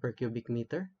kilonewton per cubic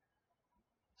meter.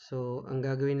 So, ang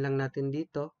gagawin lang natin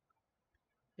dito,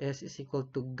 S is equal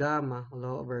to gamma all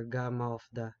over gamma of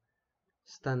the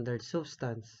standard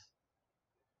substance.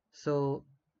 So,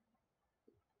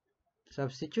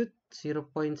 substitute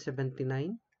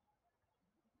 0.79.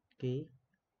 Okay.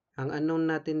 Ang unknown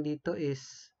natin dito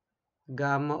is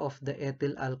gamma of the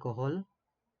ethyl alcohol.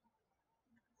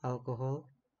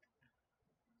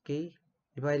 Okay.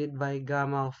 Divided by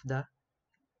gamma of the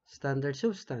standard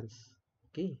substance.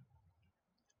 Okay.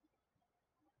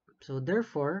 So,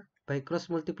 therefore, by cross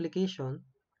multiplication,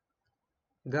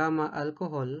 gamma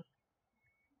alcohol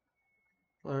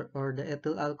or the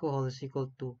ethyl alcohol is equal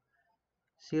to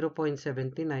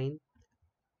 0.79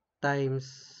 times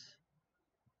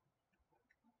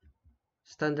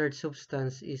standard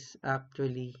substance is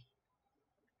actually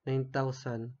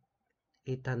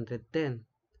 9,810.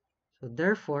 So,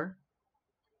 therefore,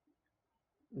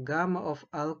 gamma of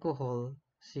alcohol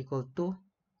is equal to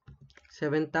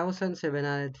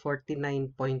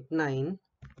 7,749.9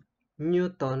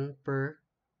 Newton per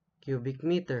cubic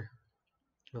meter.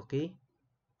 Okay?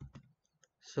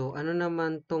 So, ano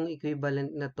naman tong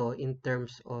equivalent na to in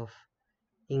terms of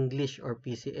English or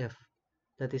PCF?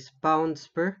 That is pounds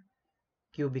per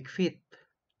cubic feet.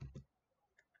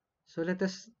 So, let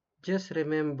us just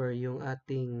remember yung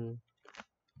ating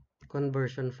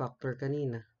conversion factor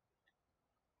kanina.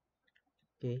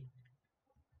 Okay?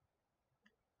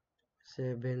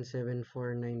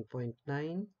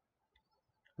 7749.9.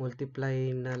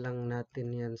 Multiply na lang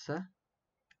natin yan sa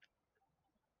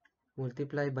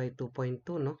multiply by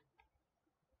 2.2, no?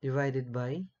 Divided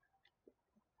by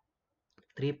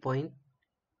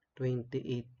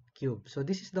 3.28 cube. So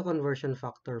this is the conversion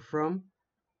factor from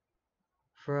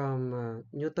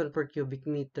Newton per cubic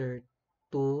meter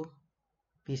to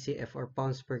PCF or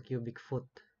pounds per cubic foot.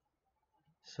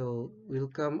 So we'll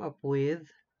come up with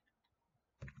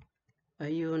a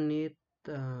unit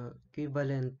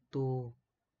equivalent to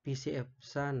PCF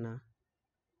sana.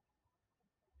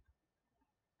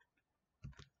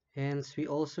 Hence, we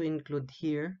also include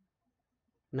here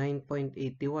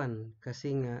 9.81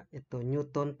 kasi nga ito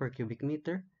Newton per cubic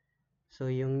meter.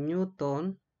 So, yung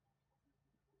Newton,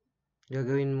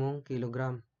 gagawin mong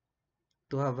kilogram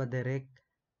to have a direct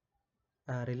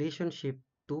relationship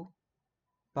to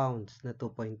pounds na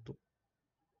 2.2.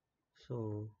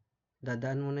 So,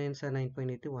 dadaan mo na yun sa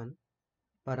 9.81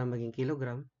 para maging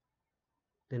kilogram.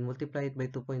 Then, multiply it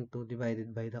by 2.2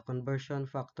 divided by the conversion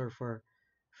factor for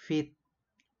feet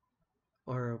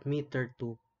or meter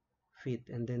to feet.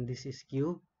 And then, this is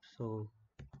cube. So,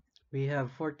 we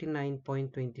have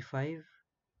 49.25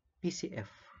 PCF.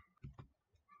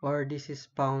 Or this is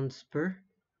pounds per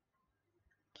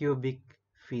cubic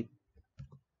feet.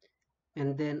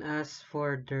 And then as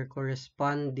for their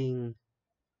corresponding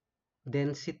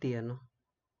density, ano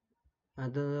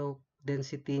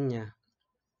density niya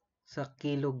sa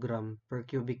kilogram per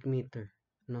cubic meter,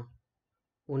 no?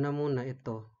 Una muna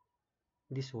ito,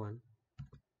 this one,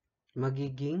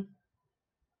 magiging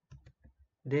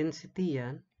density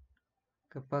yan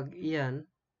kapag iyan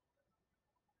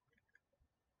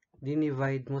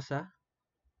dinivide mo sa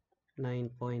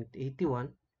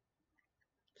 9.81.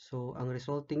 So, ang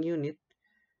resulting unit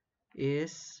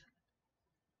is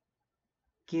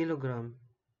kilogram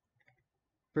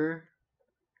per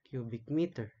cubic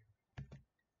meter.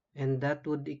 And that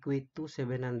would equate to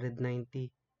 790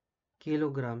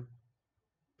 kilogram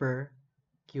per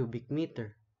cubic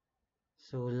meter.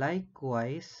 So,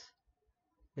 likewise,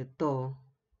 ito,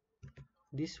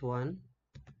 this one,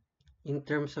 in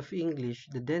terms of English,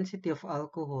 the density of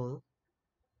alcohol,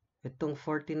 itong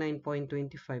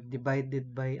 49.25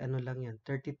 divided by, ano lang yan,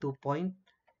 32.2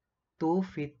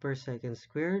 feet per second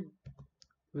squared.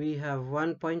 We have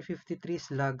 1.53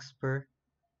 slugs per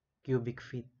cubic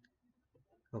feet.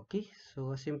 Okay,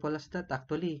 so as simple as that.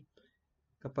 Actually,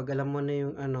 kapag alam mo na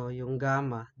yung, yung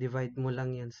gamma, divide mo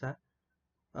lang yan sa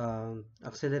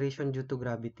acceleration due to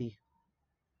gravity.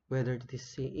 Whether it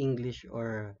is English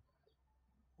or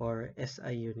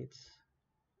SI units.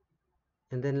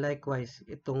 And then likewise,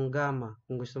 itong gamma,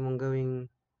 kung gusto mong gawing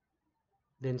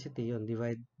density, yon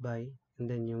divide by,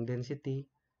 and then yung density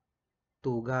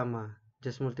to gamma,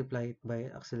 just multiply it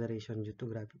by acceleration due to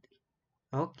gravity.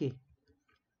 Okay.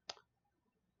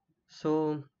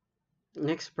 So,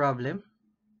 next problem.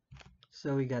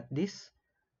 So, we got this.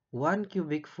 1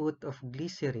 cubic foot of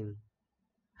glycerin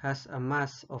has a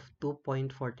mass of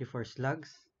 2.44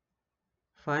 slugs.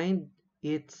 Find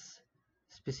its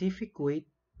specific weight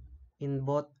in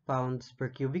both pounds per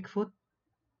cubic foot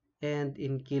and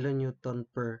in kilonewton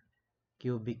per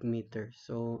cubic meter.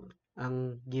 So,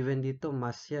 ang given dito,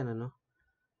 mass yan, ano?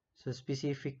 So,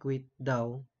 specific weight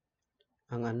daw,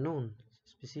 ang unknown.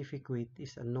 Specific weight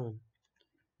is unknown.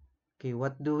 Okay,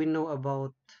 what do we know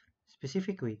about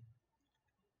specific weight?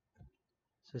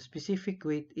 So, specific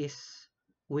weight is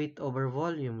weight over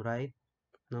volume, right?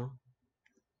 No?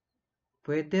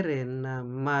 Pwede rin na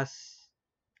mass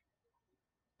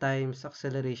times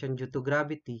acceleration due to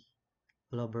gravity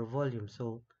all over volume.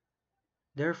 So,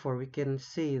 therefore, we can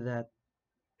say that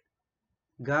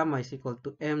gamma is equal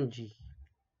to mg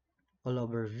all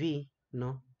over v,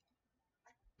 no?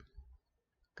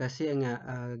 Kasi nga,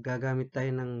 gagamit tayo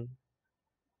ng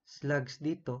slugs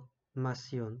dito,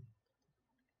 mass yun,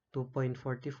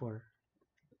 2.44.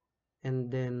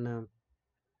 And then,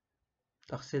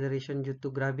 acceleration due to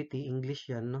gravity,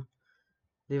 English yan, no?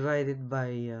 Divided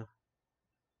by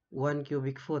 1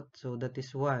 cubic foot. So, that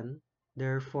is 1.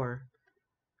 Therefore,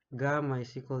 gamma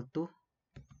is equal to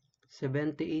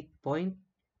 78.57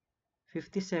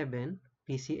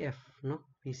 PCF, no?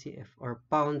 PCF or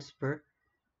pounds per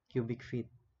cubic feet.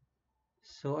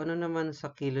 So, ano naman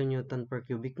sa kilonewton per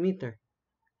cubic meter?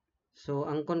 So,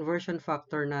 ang conversion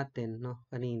factor natin, no,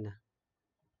 kanina,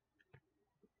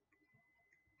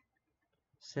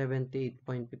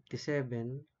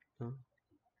 78.57, no?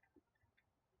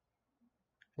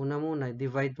 Una muna,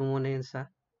 divide mo muna yun sa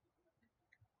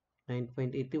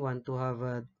 9.81 to have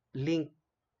a link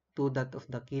to that of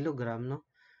the kilogram, no?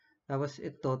 Tapos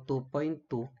ito,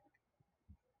 2.2.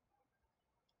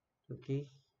 Okay.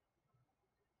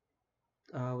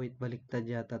 Wait, baliktad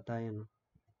yata tayo, no?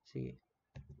 Sige.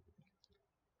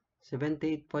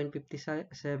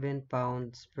 78.57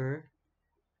 pounds per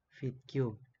feet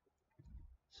cube.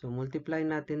 So, multiply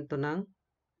natin to ng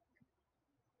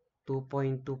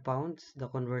 2.2 pounds,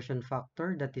 the conversion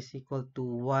factor, that is equal to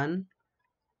 1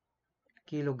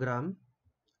 kilogram.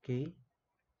 Okay.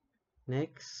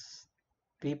 Next,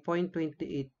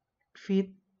 3.28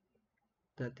 feet,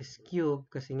 that is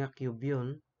cube, kasi nga cube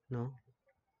yun, no?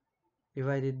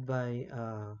 Divided by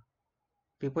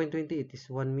 3.28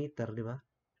 is 1 meter, di ba?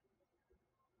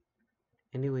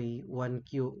 Anyway, 1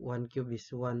 cube is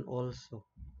 1 also.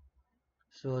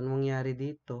 So, anong mangyari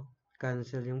dito?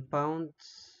 Cancel yung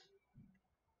pounds,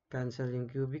 cancel yung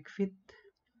cubic feet.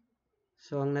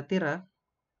 So, ang natira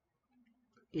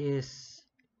is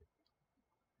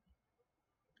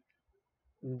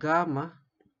gamma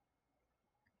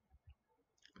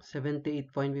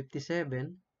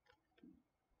 78.57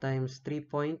 times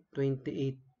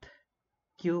 3.28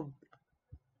 cube.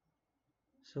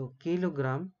 So,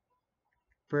 kilogram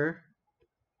per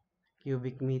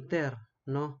cubic meter,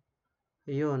 no?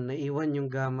 Ayun, naiwan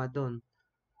yung gamma doon.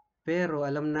 Pero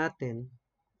alam natin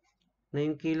na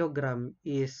yung kilogram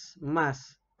is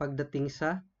mass pagdating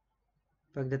sa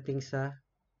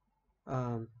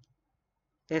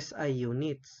SI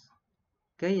units.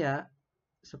 Kaya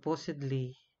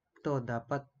supposedly ito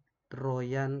dapat rho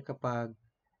yan kapag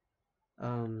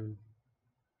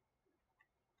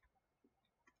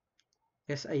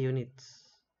SI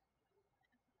units.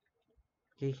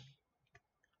 Okay.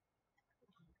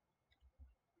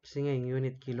 Kasi nga yung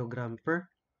unit kilogram per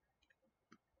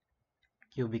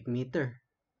cubic meter.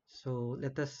 So,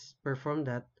 let us perform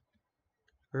that.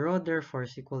 Rho therefore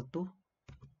is equal to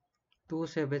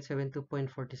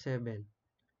 2772.47.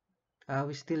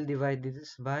 We still divide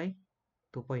this by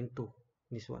 2.2.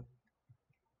 This one.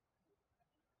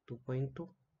 2.2.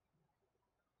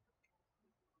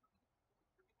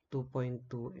 2.2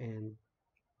 and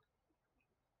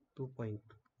 2.2.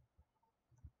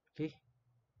 Okay.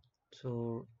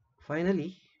 So,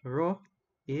 finally, rho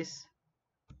is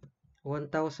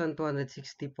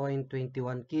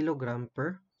 1,260.21 kilogram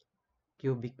per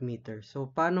cubic meter. So,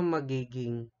 paano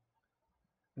magiging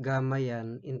gamma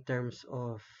yan in terms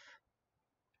of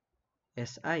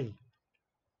SI?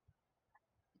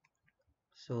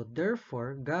 So,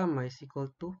 therefore, gamma is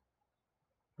equal to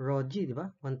rho G, di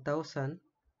ba?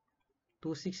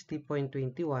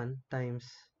 1,260.21 times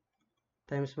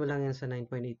mo lang yan sa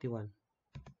 9.81.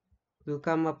 We'll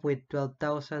come up with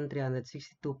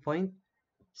 12,362.7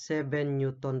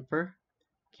 Newton per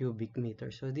cubic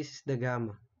meter. So, this is the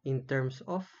gamma in terms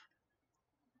of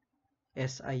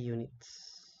SI units.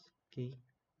 Okay.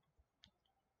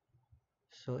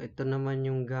 So, ito naman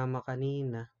yung gamma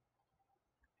kanina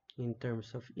in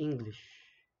terms of English.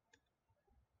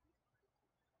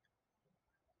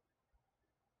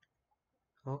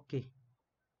 Okay.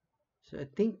 So, I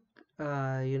think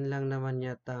yun lang naman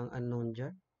yata ang unknown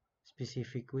dyan.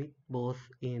 Specific weight, both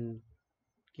in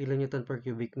kilonewton per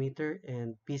cubic meter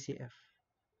and PCF.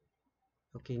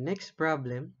 Okay, next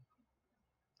problem.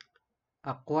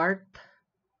 A quart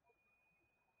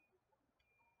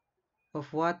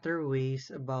of water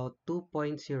weighs about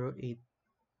 2.08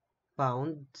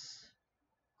 pounds.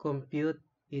 Compute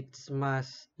its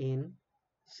mass in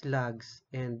slugs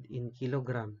and in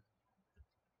kilogram.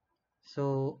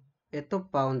 So, ito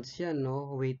pounds yan,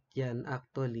 no? Weight yan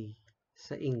actually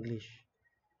sa English.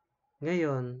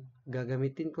 Ngayon,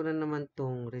 gagamitin ko na naman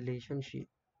tong relationship.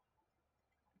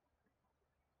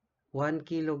 1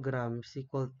 kilogram is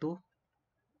equal to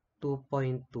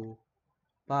 2.2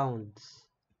 pounds.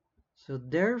 So,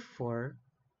 therefore,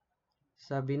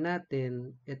 sabi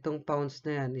natin, itong pounds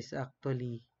na yan is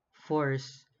actually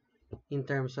force in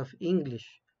terms of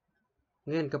English.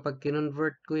 Ngayon, kapag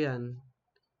kinonvert ko yan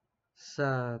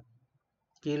sa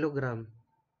kilogram,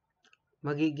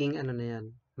 magiging ano na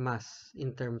yan, mass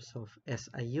in terms of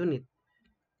SI unit.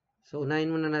 So,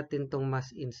 unahin muna natin tong mass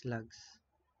in slugs.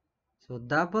 So,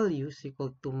 W is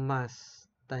equal to mass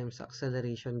times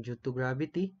acceleration due to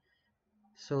gravity.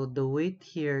 So, the weight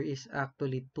here is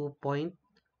actually 2.08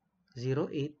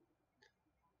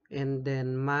 And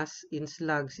then mass in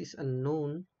slugs is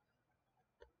unknown.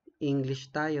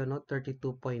 English tayo, no?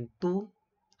 32.2.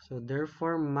 So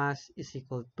therefore, mass is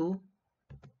equal to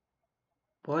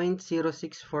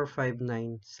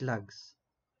 0.06459 slugs.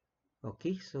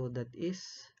 Okay, so that is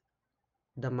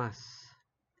the mass.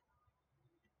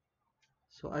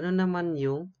 So ano naman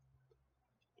yung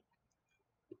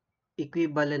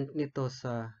equivalent nito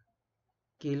sa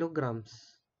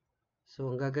kilograms? So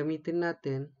ang gagamitin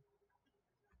natin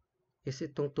is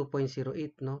itong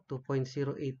 2.08, no?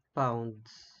 2.08 pounds.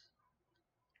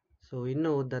 So we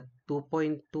know that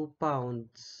 2.2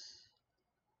 pounds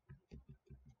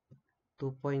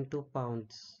 2.2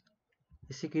 pounds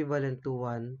is equivalent to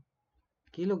 1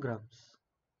 kilograms.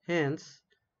 Hence,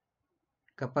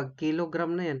 kapag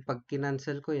kilogram na yan, pag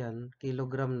kinancel ko yan,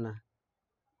 kilogram na.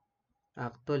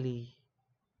 Actually,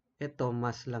 ito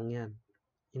mass lang yan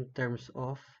in terms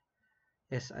of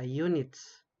SI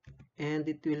units. And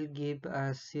it will give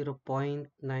us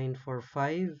 0.945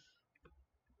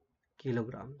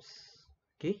 kilograms.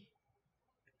 Okay?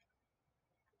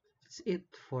 That's it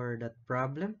for that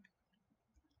problem.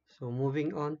 So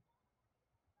moving on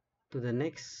to the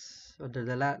next, or the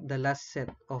last set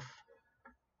of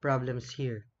problems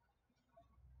here.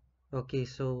 Okay,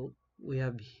 so we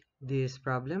have this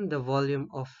problem. The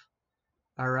volume of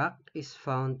a rock is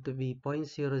found to be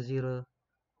 0.00015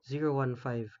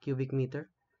 cubic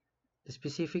meter. The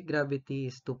specific gravity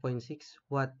is 2.6.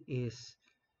 What is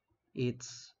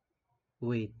its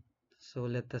weight? So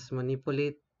let us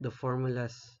manipulate the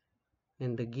formulas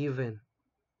and the given.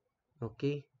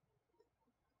 Okay?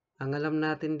 Ang alam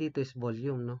natin dito is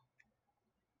volume, no?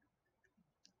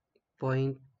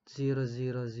 0.00015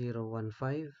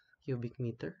 cubic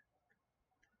meter.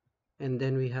 And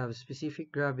then we have specific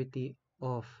gravity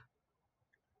of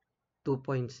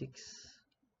 2.6.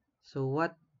 So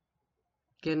what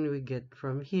can we get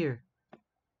from here?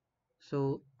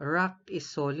 So rock is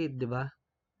solid, di ba?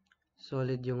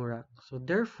 Solid yung rock. So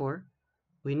therefore,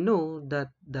 we know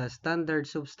that the standard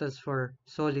substance for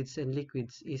solids and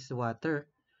liquids is water.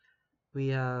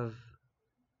 We have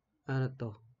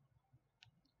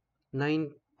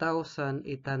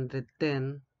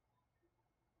 9,810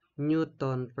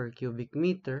 Newton per cubic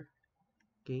meter.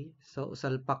 Okay? So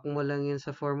salpak mo lang yan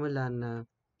sa formula na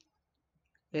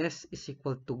S is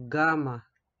equal to gamma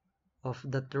of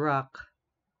that rock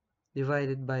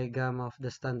divided by gamma of the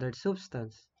standard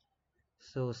substance.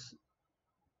 So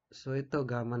ito,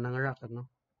 gamma ng rock,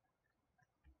 ano?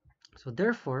 So,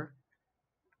 therefore,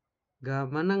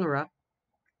 gamma ng rock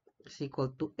is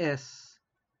equal to S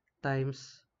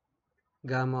times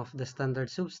gamma of the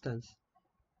standard substance.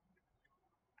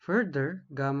 Further,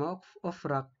 gamma of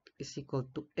rock is equal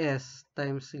to S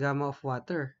times gamma of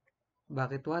water.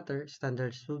 Bakit water?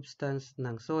 Standard substance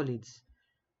ng solids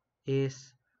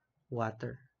is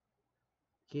water.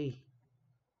 Okay.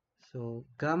 So,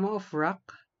 gamma of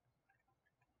rock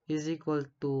is equal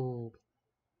to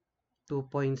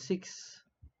 2.6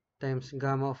 times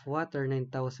gamma of water,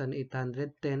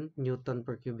 9,810 Newton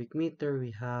per cubic meter.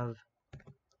 We have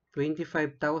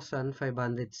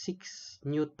 25,506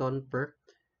 Newton per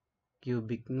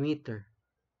cubic meter.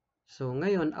 So,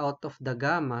 ngayon, out of the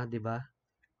gamma, di ba?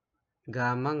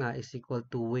 Gamma nga is equal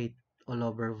to weight all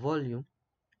over volume.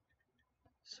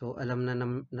 So, alam na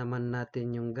naman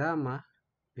natin yung gamma.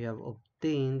 We have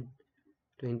obtained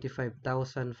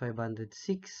 25,506.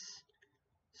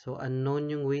 So, unknown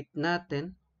yung weight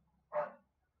natin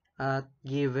at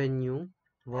given yung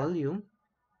volume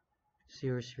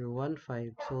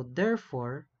 0.015. So,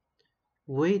 therefore,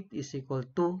 weight is equal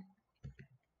to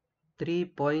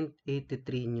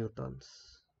 3.83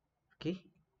 newtons. Okay?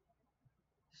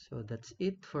 So, that's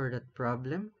it for that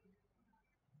problem.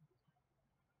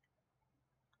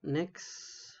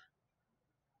 Next,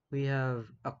 we have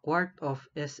a quart of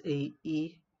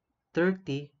SAE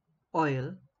 30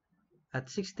 oil at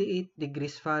 68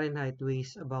 degrees Fahrenheit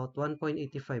weighs about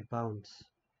 1.85 pounds.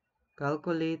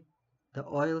 Calculate the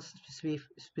oil's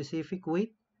specific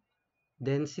weight,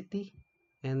 density,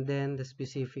 and then the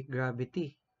specific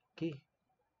gravity. Okay.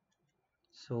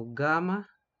 So, gamma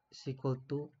is equal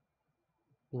to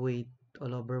weight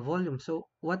all over volume. So,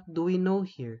 what do we know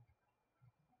here?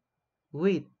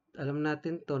 Weight. Alam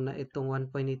natin to na itong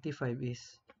 1.85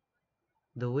 is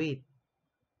the weight.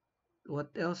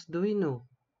 What else do we know?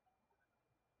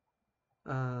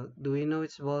 Do we know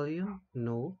its volume?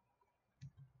 No.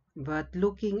 But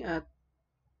looking at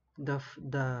the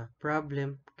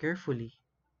problem carefully,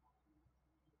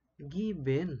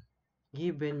 given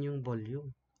yung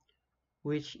volume,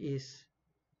 which is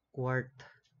quart.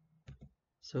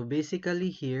 So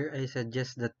basically here, I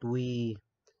suggest that we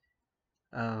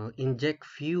inject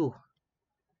few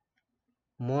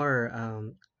more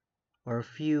or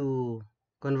few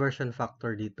conversion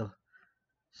factor dito.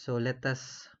 So let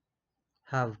us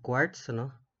have quarts,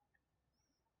 no?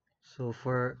 So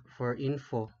for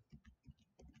info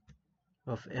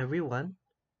of everyone,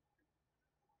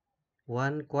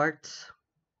 1 quarts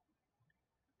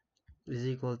is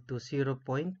equal to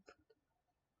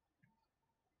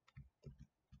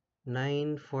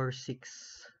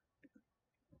 0.946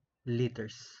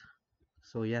 liters.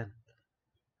 So yan.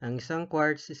 Ang isang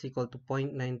quarts is equal to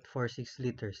 0.946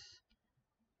 liters.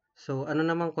 So ano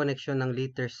namang connection ng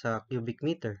liters sa cubic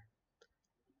meter?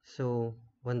 So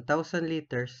 1,000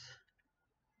 liters,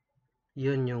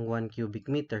 yun yung 1 cubic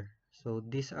meter. So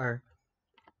these are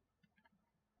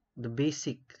the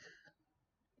basic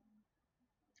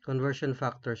conversion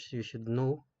factors you should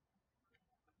know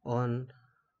on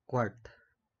quart.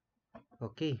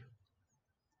 Okay.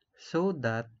 So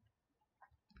that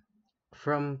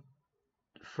from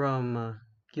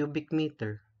cubic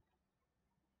meter,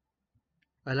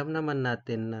 alam naman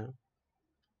natin na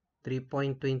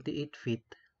 3.28 feet,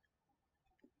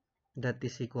 that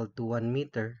is equal to 1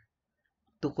 meter,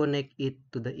 to connect it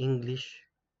to the English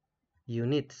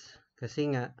units.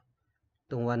 Kasi nga,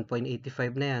 itong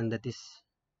 1.85 na yan, that is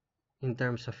in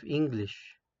terms of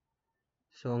English.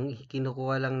 So, ang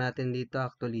kinukuha lang natin dito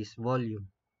actually is volume.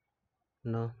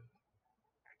 No?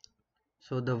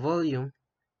 So, the volume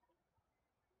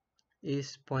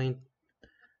is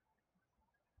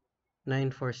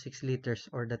 0.946 liters,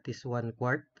 or that is 1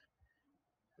 quart.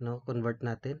 No? Convert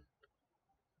natin.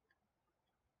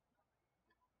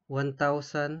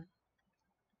 1,000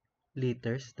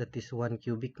 liters, that is 1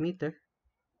 cubic meter.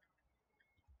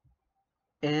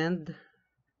 And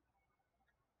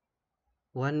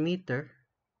 1 meter,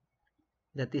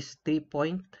 that is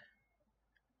 3.28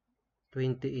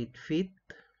 feet.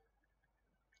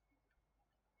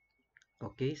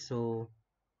 Okay, so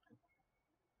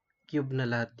cube na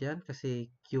lahat yan kasi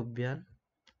cube yan.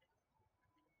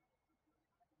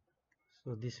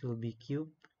 So this will be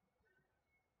cube.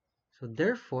 So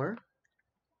therefore,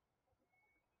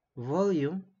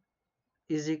 volume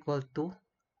is equal to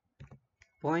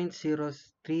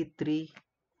 0.0338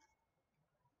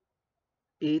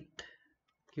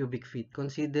 cubic feet,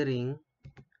 considering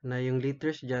na yung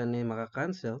liters dyan ay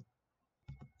makakancel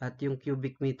at yung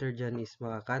cubic meter dyan is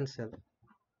makakancel.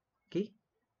 Okay?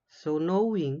 So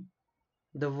knowing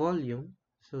the volume,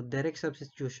 so direct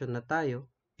substitution na tayo,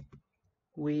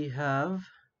 we have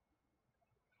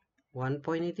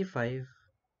 1.85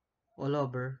 all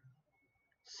over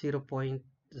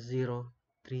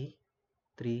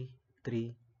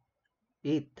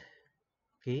 0.03338.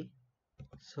 Okay?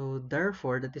 So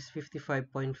therefore, that is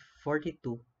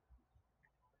 55.42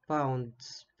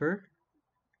 pounds per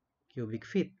cubic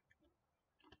feet.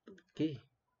 Okay.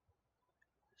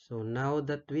 So now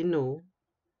that we know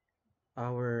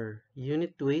our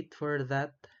unit weight for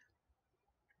that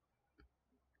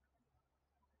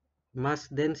mass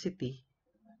density,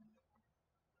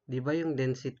 di ba yung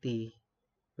density,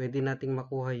 pwede nating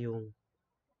makuha yung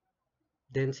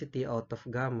density out of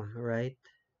gamma, right?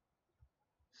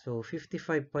 So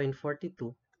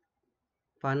 55.42,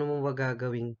 paano mo ba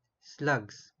gagawing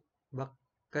slugs?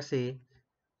 Kasi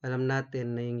alam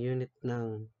natin na yung unit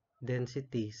ng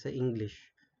density sa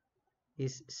English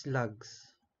is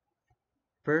slugs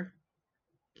per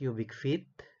cubic feet.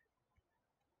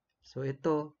 So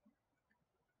ito,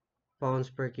 pounds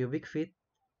per cubic feet.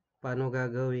 Paano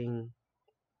gagawing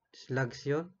slugs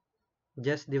yun?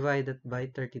 Just divide it by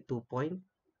 32.2,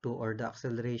 or the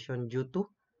acceleration due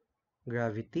to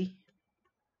gravity.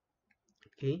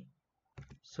 Okay.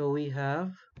 So we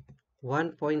have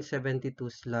 1.72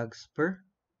 slugs per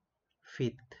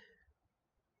feet.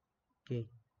 Okay.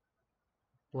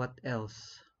 What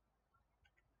else?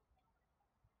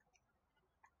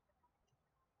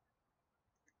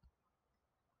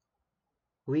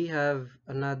 We have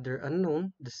another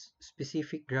unknown, the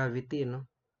specific gravity,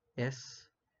 S.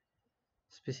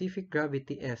 Specific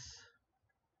gravity S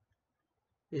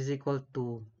is equal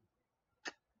to,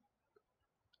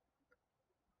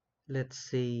 let's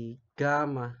say,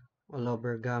 gamma all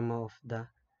over gamma of the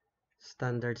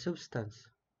standard substance.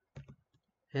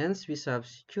 Hence, we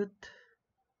substitute.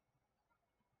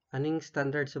 Anong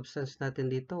standard substance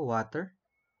natin dito? Water.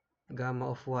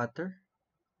 Gamma of water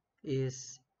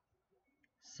is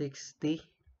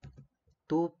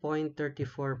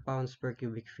 62.34 pounds per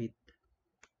cubic feet.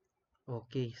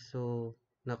 Okay, so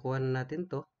nakuha na natin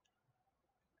to.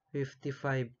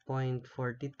 55.42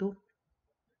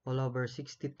 all over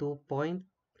 62.34.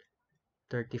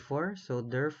 So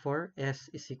therefore,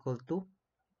 S is equal to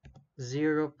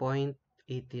 0.8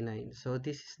 89. So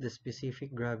this is the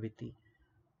specific gravity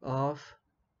of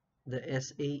the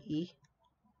SAE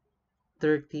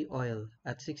 30 oil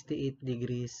at 68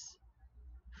 degrees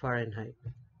Fahrenheit.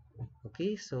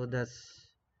 Okay, so that's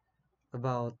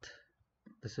about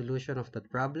the solution of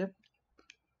that problem.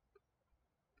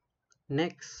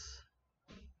 Next,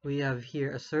 we have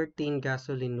here a certain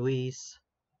gasoline weighs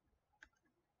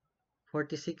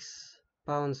 46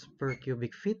 pounds per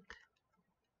cubic feet.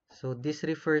 So this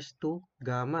refers to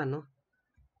gamma, no?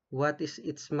 What is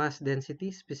its mass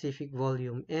density, specific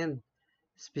volume, and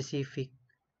specific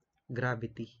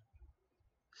gravity?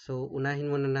 So unahin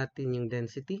muna natin yung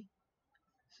density.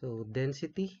 So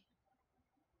density,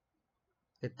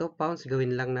 ito pounds,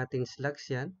 gawin lang natin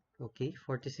slugs yan. Okay,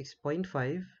 46.5.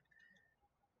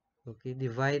 Okay,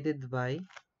 divided by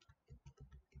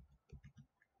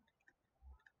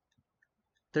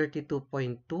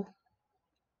 32.2.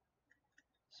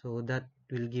 So that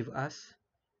will give us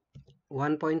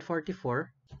 1.44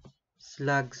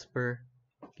 slugs per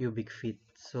cubic feet.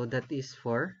 So that is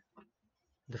for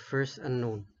the first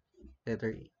unknown,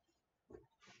 letter A.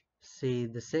 Say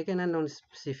the second unknown is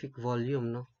specific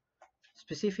volume, no?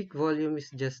 Specific volume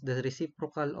is just the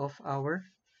reciprocal of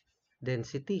our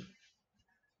density.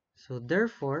 So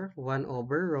therefore, 1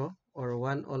 over rho, or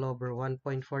 1 all over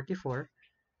 1.44,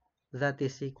 that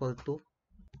is equal to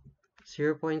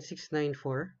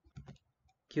 0.694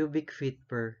 cubic feet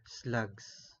per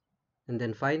slugs. And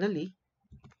then finally,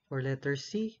 for letter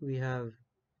C, we have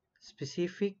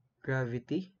specific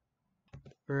gravity.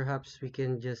 Perhaps we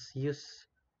can just use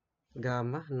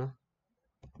gamma, no?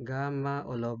 Gamma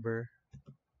all over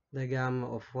the gamma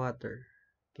of water.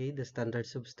 Okay, the standard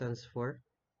substance for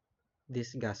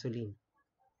this gasoline.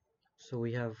 So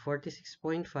we have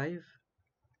 46.5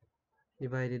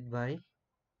 divided by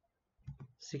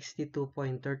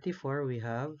 62.34, we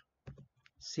have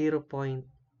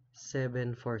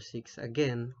 0.746.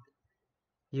 Again,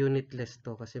 unitless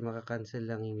to kasi makakancel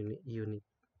lang yung unit.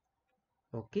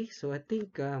 Okay, so I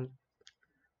think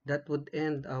that would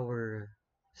end our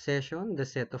session, the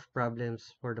set of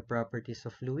problems for the properties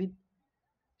of fluid.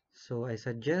 So I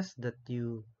suggest that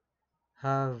you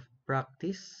have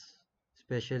practice,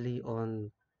 especially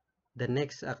on the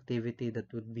next activity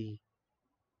that would be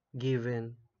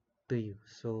given to you.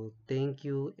 So thank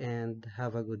you and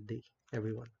have a good day,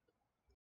 everyone.